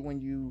need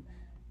when you.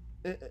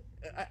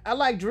 I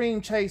like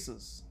dream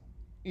chasers.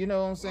 You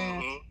know what I'm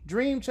saying? Mm-hmm.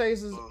 Dream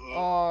chasers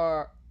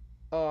are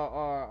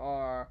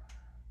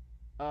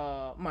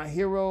my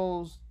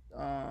heroes.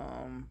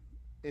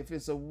 If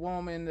it's a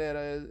woman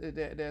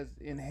that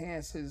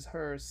enhances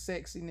her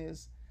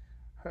sexiness.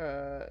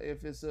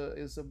 If it's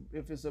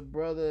a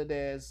brother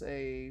that's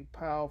a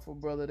powerful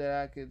brother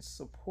that I could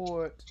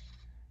support,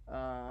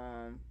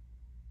 I'm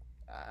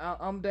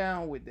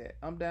down with that.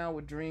 I'm down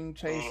with dream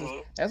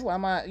chasers. That's why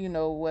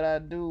what I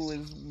do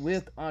is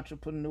with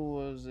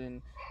entrepreneurs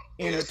and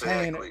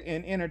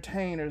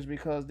entertainers,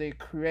 because they're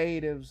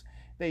creatives.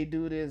 They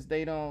do this.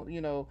 They don't,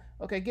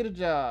 okay, get a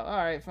job. All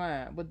right,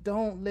 fine, but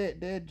don't let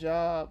that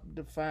job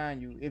define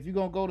you. If you're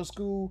gonna go to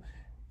school,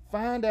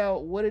 find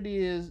out what it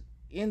is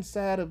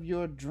inside of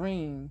your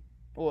dream,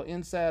 or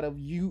inside of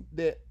you,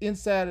 that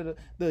inside of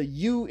the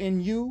you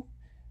in you.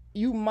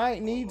 You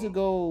might need to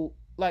go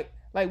like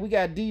we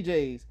got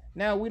DJs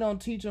now. We don't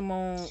teach them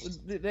on.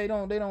 They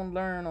don't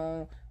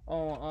learn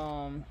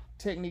on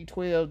Technique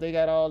 12. They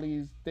got all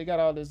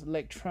this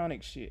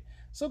electronic shit.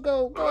 So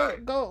go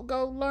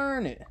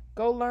learn it.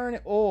 Go learn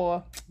it.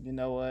 Or you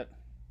know what?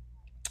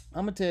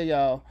 I'm gonna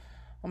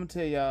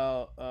tell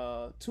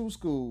y'all two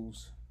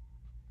schools.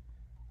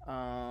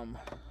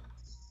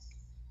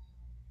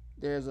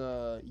 There's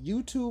a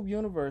YouTube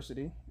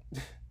University,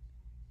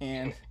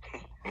 and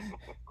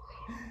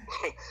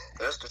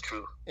that's the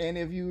truth. And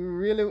if you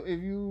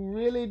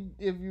really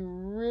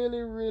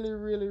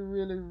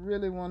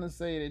want to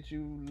say that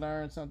you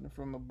learned something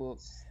from a book,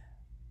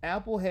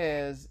 Apple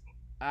has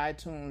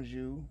iTunes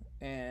U,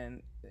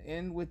 and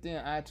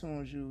within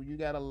iTunes U, you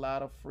got a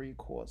lot of free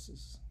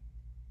courses.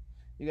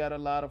 You got a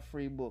lot of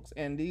free books,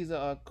 and these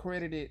are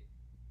accredited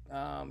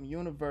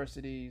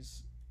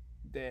universities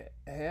that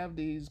have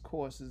these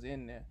courses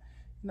in there.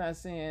 I'm not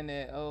saying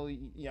that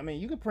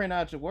you can print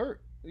out your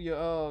work, your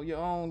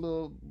own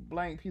little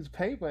blank piece of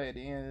paper at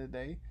the end of the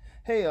day.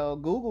 Hey,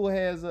 Google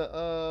has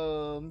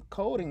a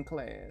coding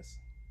class,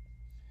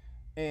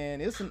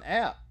 and it's an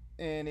app,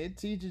 and it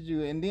teaches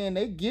you, and then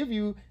they give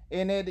you,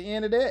 and at the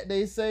end of that,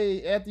 they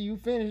say, after you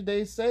finish,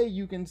 they say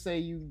you can say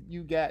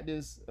you got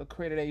this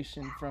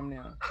accreditation from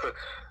them.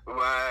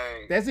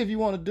 Right. That's if you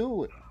want to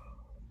do it.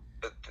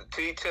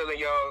 T telling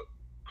y'all,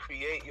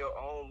 create your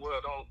own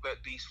world. Don't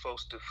let these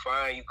folks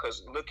define you,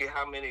 because look at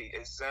how many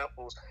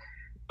examples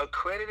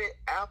accredited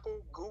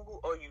Apple, Google.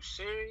 Are you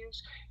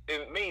serious?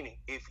 And meaning,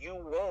 if you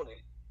want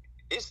it,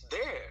 it's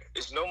there.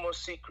 It's no more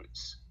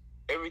secrets.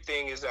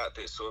 Everything is out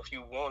there. So if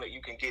you want it,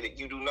 you can get it.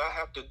 You do not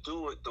have to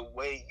do it the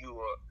way you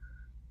are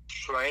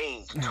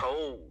trained,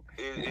 told.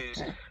 It is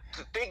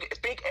to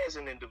think as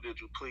an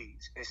individual,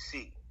 please, and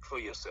see for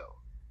yourself.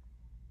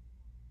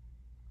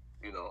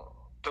 You know,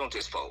 don't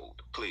just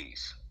fold,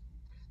 please.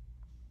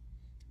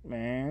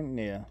 Man,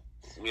 yeah.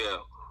 Yeah.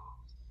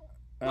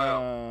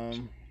 Well,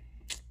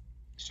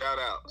 shout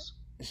outs.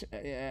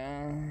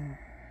 Yeah.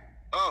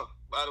 Oh,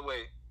 by the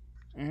way,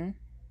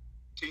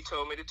 She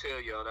told me to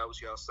tell y'all that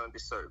was y'all Sunday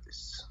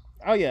service.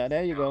 Oh yeah,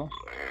 there you go.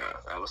 Yeah,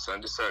 that was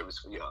Sunday service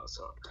for y'all.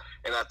 So,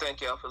 and I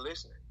thank y'all for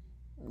listening.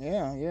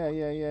 Yeah.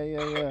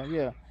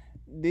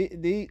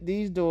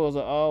 These doors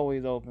are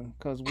always open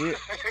because we.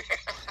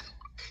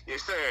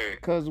 Yes, sir.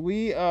 Because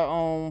we are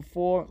on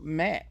 4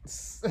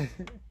 mats.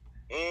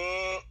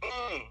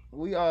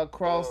 We are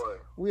across. Boy.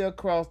 We are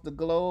across the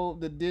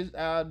globe.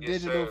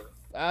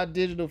 Our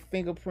digital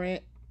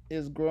fingerprint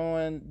is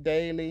growing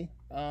daily.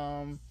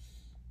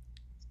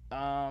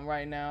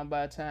 Right now,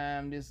 by the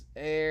time this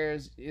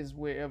airs, is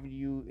wherever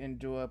you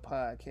enjoy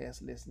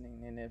podcast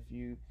listening, and if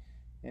you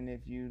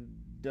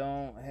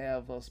don't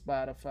have a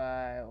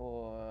Spotify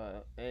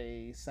or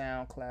a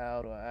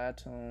SoundCloud or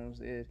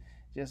iTunes,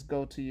 just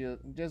go to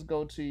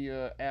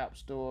your app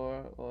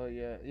store or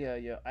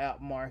your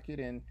app market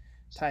and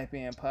type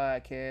in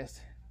podcast.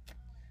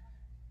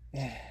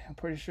 Yeah, I'm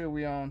pretty sure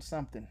we're on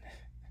something.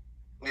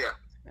 Yeah,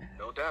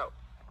 no doubt.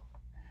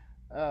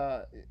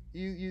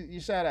 You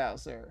shout out,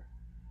 sir.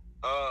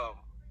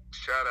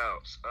 Shout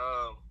outs.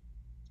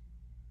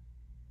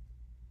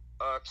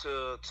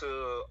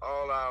 To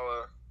all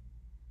our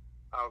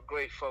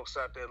great folks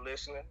out there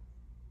listening.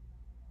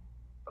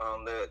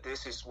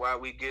 This is why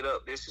we get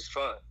up. This is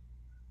fun.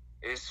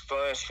 It's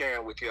fun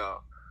sharing with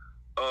y'all.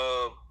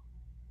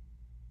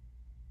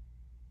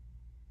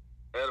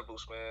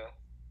 Edibles, man.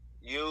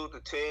 You,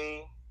 the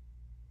team,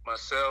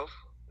 myself,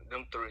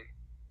 them 3.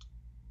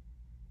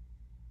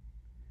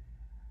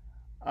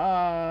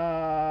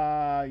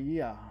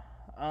 Yeah.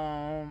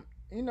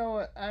 You know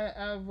what?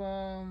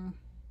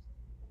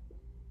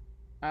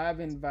 I've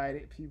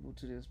invited people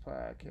to this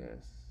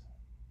podcast,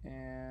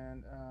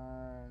 and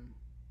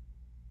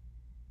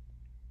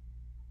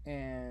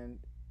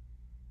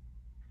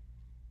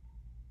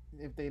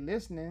if they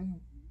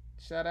listening,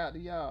 shout out to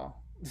y'all.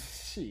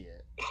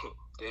 Shit.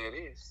 There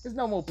it is. It's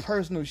no more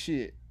personal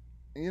shit.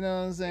 You know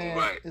what I'm saying?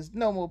 Right. It's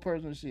no more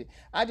personal shit.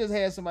 I just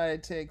had somebody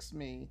text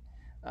me,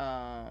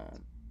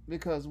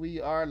 because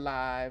we are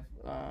live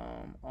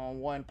on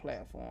one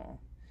platform,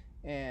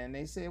 and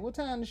they said, "What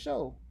time the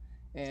show?"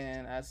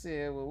 And I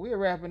said, "Well, we're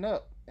wrapping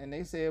up." And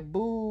they said,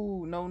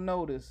 "Boo, no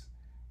notice.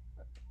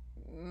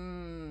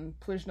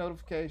 Push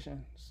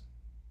notifications."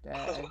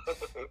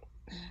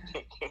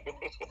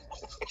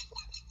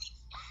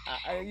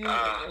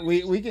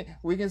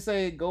 We can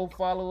say go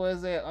follow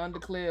us at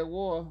Undeclared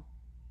War,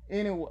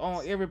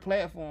 on every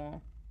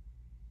platform.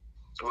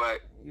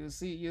 Right. You'll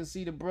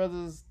see the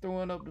brothers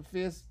throwing up the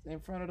fist in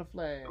front of the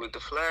flag. With the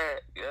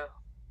flag, yeah.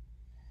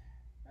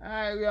 All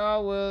right,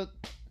 y'all. Well,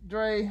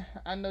 Dre,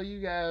 I know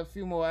you got a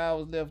few more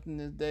hours left in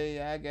this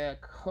day. I got a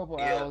couple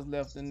hours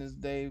left in this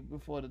day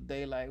before the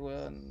daylight.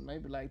 Well,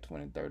 maybe like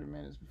 20, 30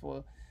 minutes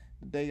before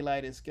the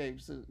daylight escape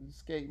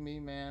me,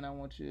 man. I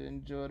want you to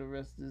enjoy the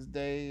rest of this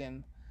day.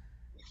 And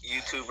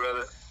you too,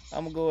 brother.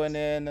 I'm going to go in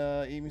there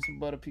and eat me some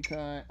butter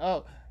pecan.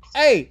 Oh,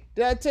 hey,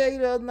 did I tell you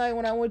the other night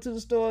when I went to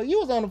the store? You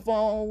was on the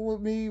phone with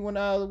me when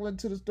I went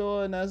to the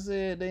store, and I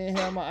said they didn't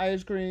have my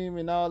ice cream,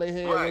 and all they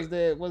had was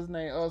that, what's the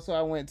name? Oh, so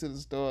I went to the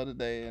store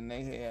today, and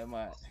they had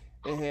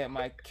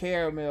my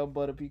caramel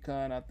butter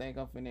pecan. I think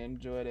I'm finna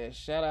enjoy that.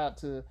 Shout out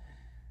to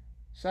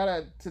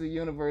the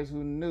universe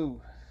who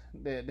knew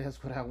that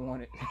that's what I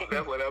wanted.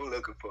 That's what I'm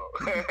looking for.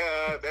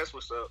 That's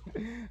what's up.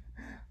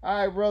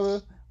 All right,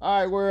 brother. All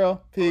right, world.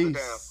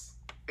 Peace.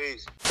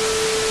 Peace.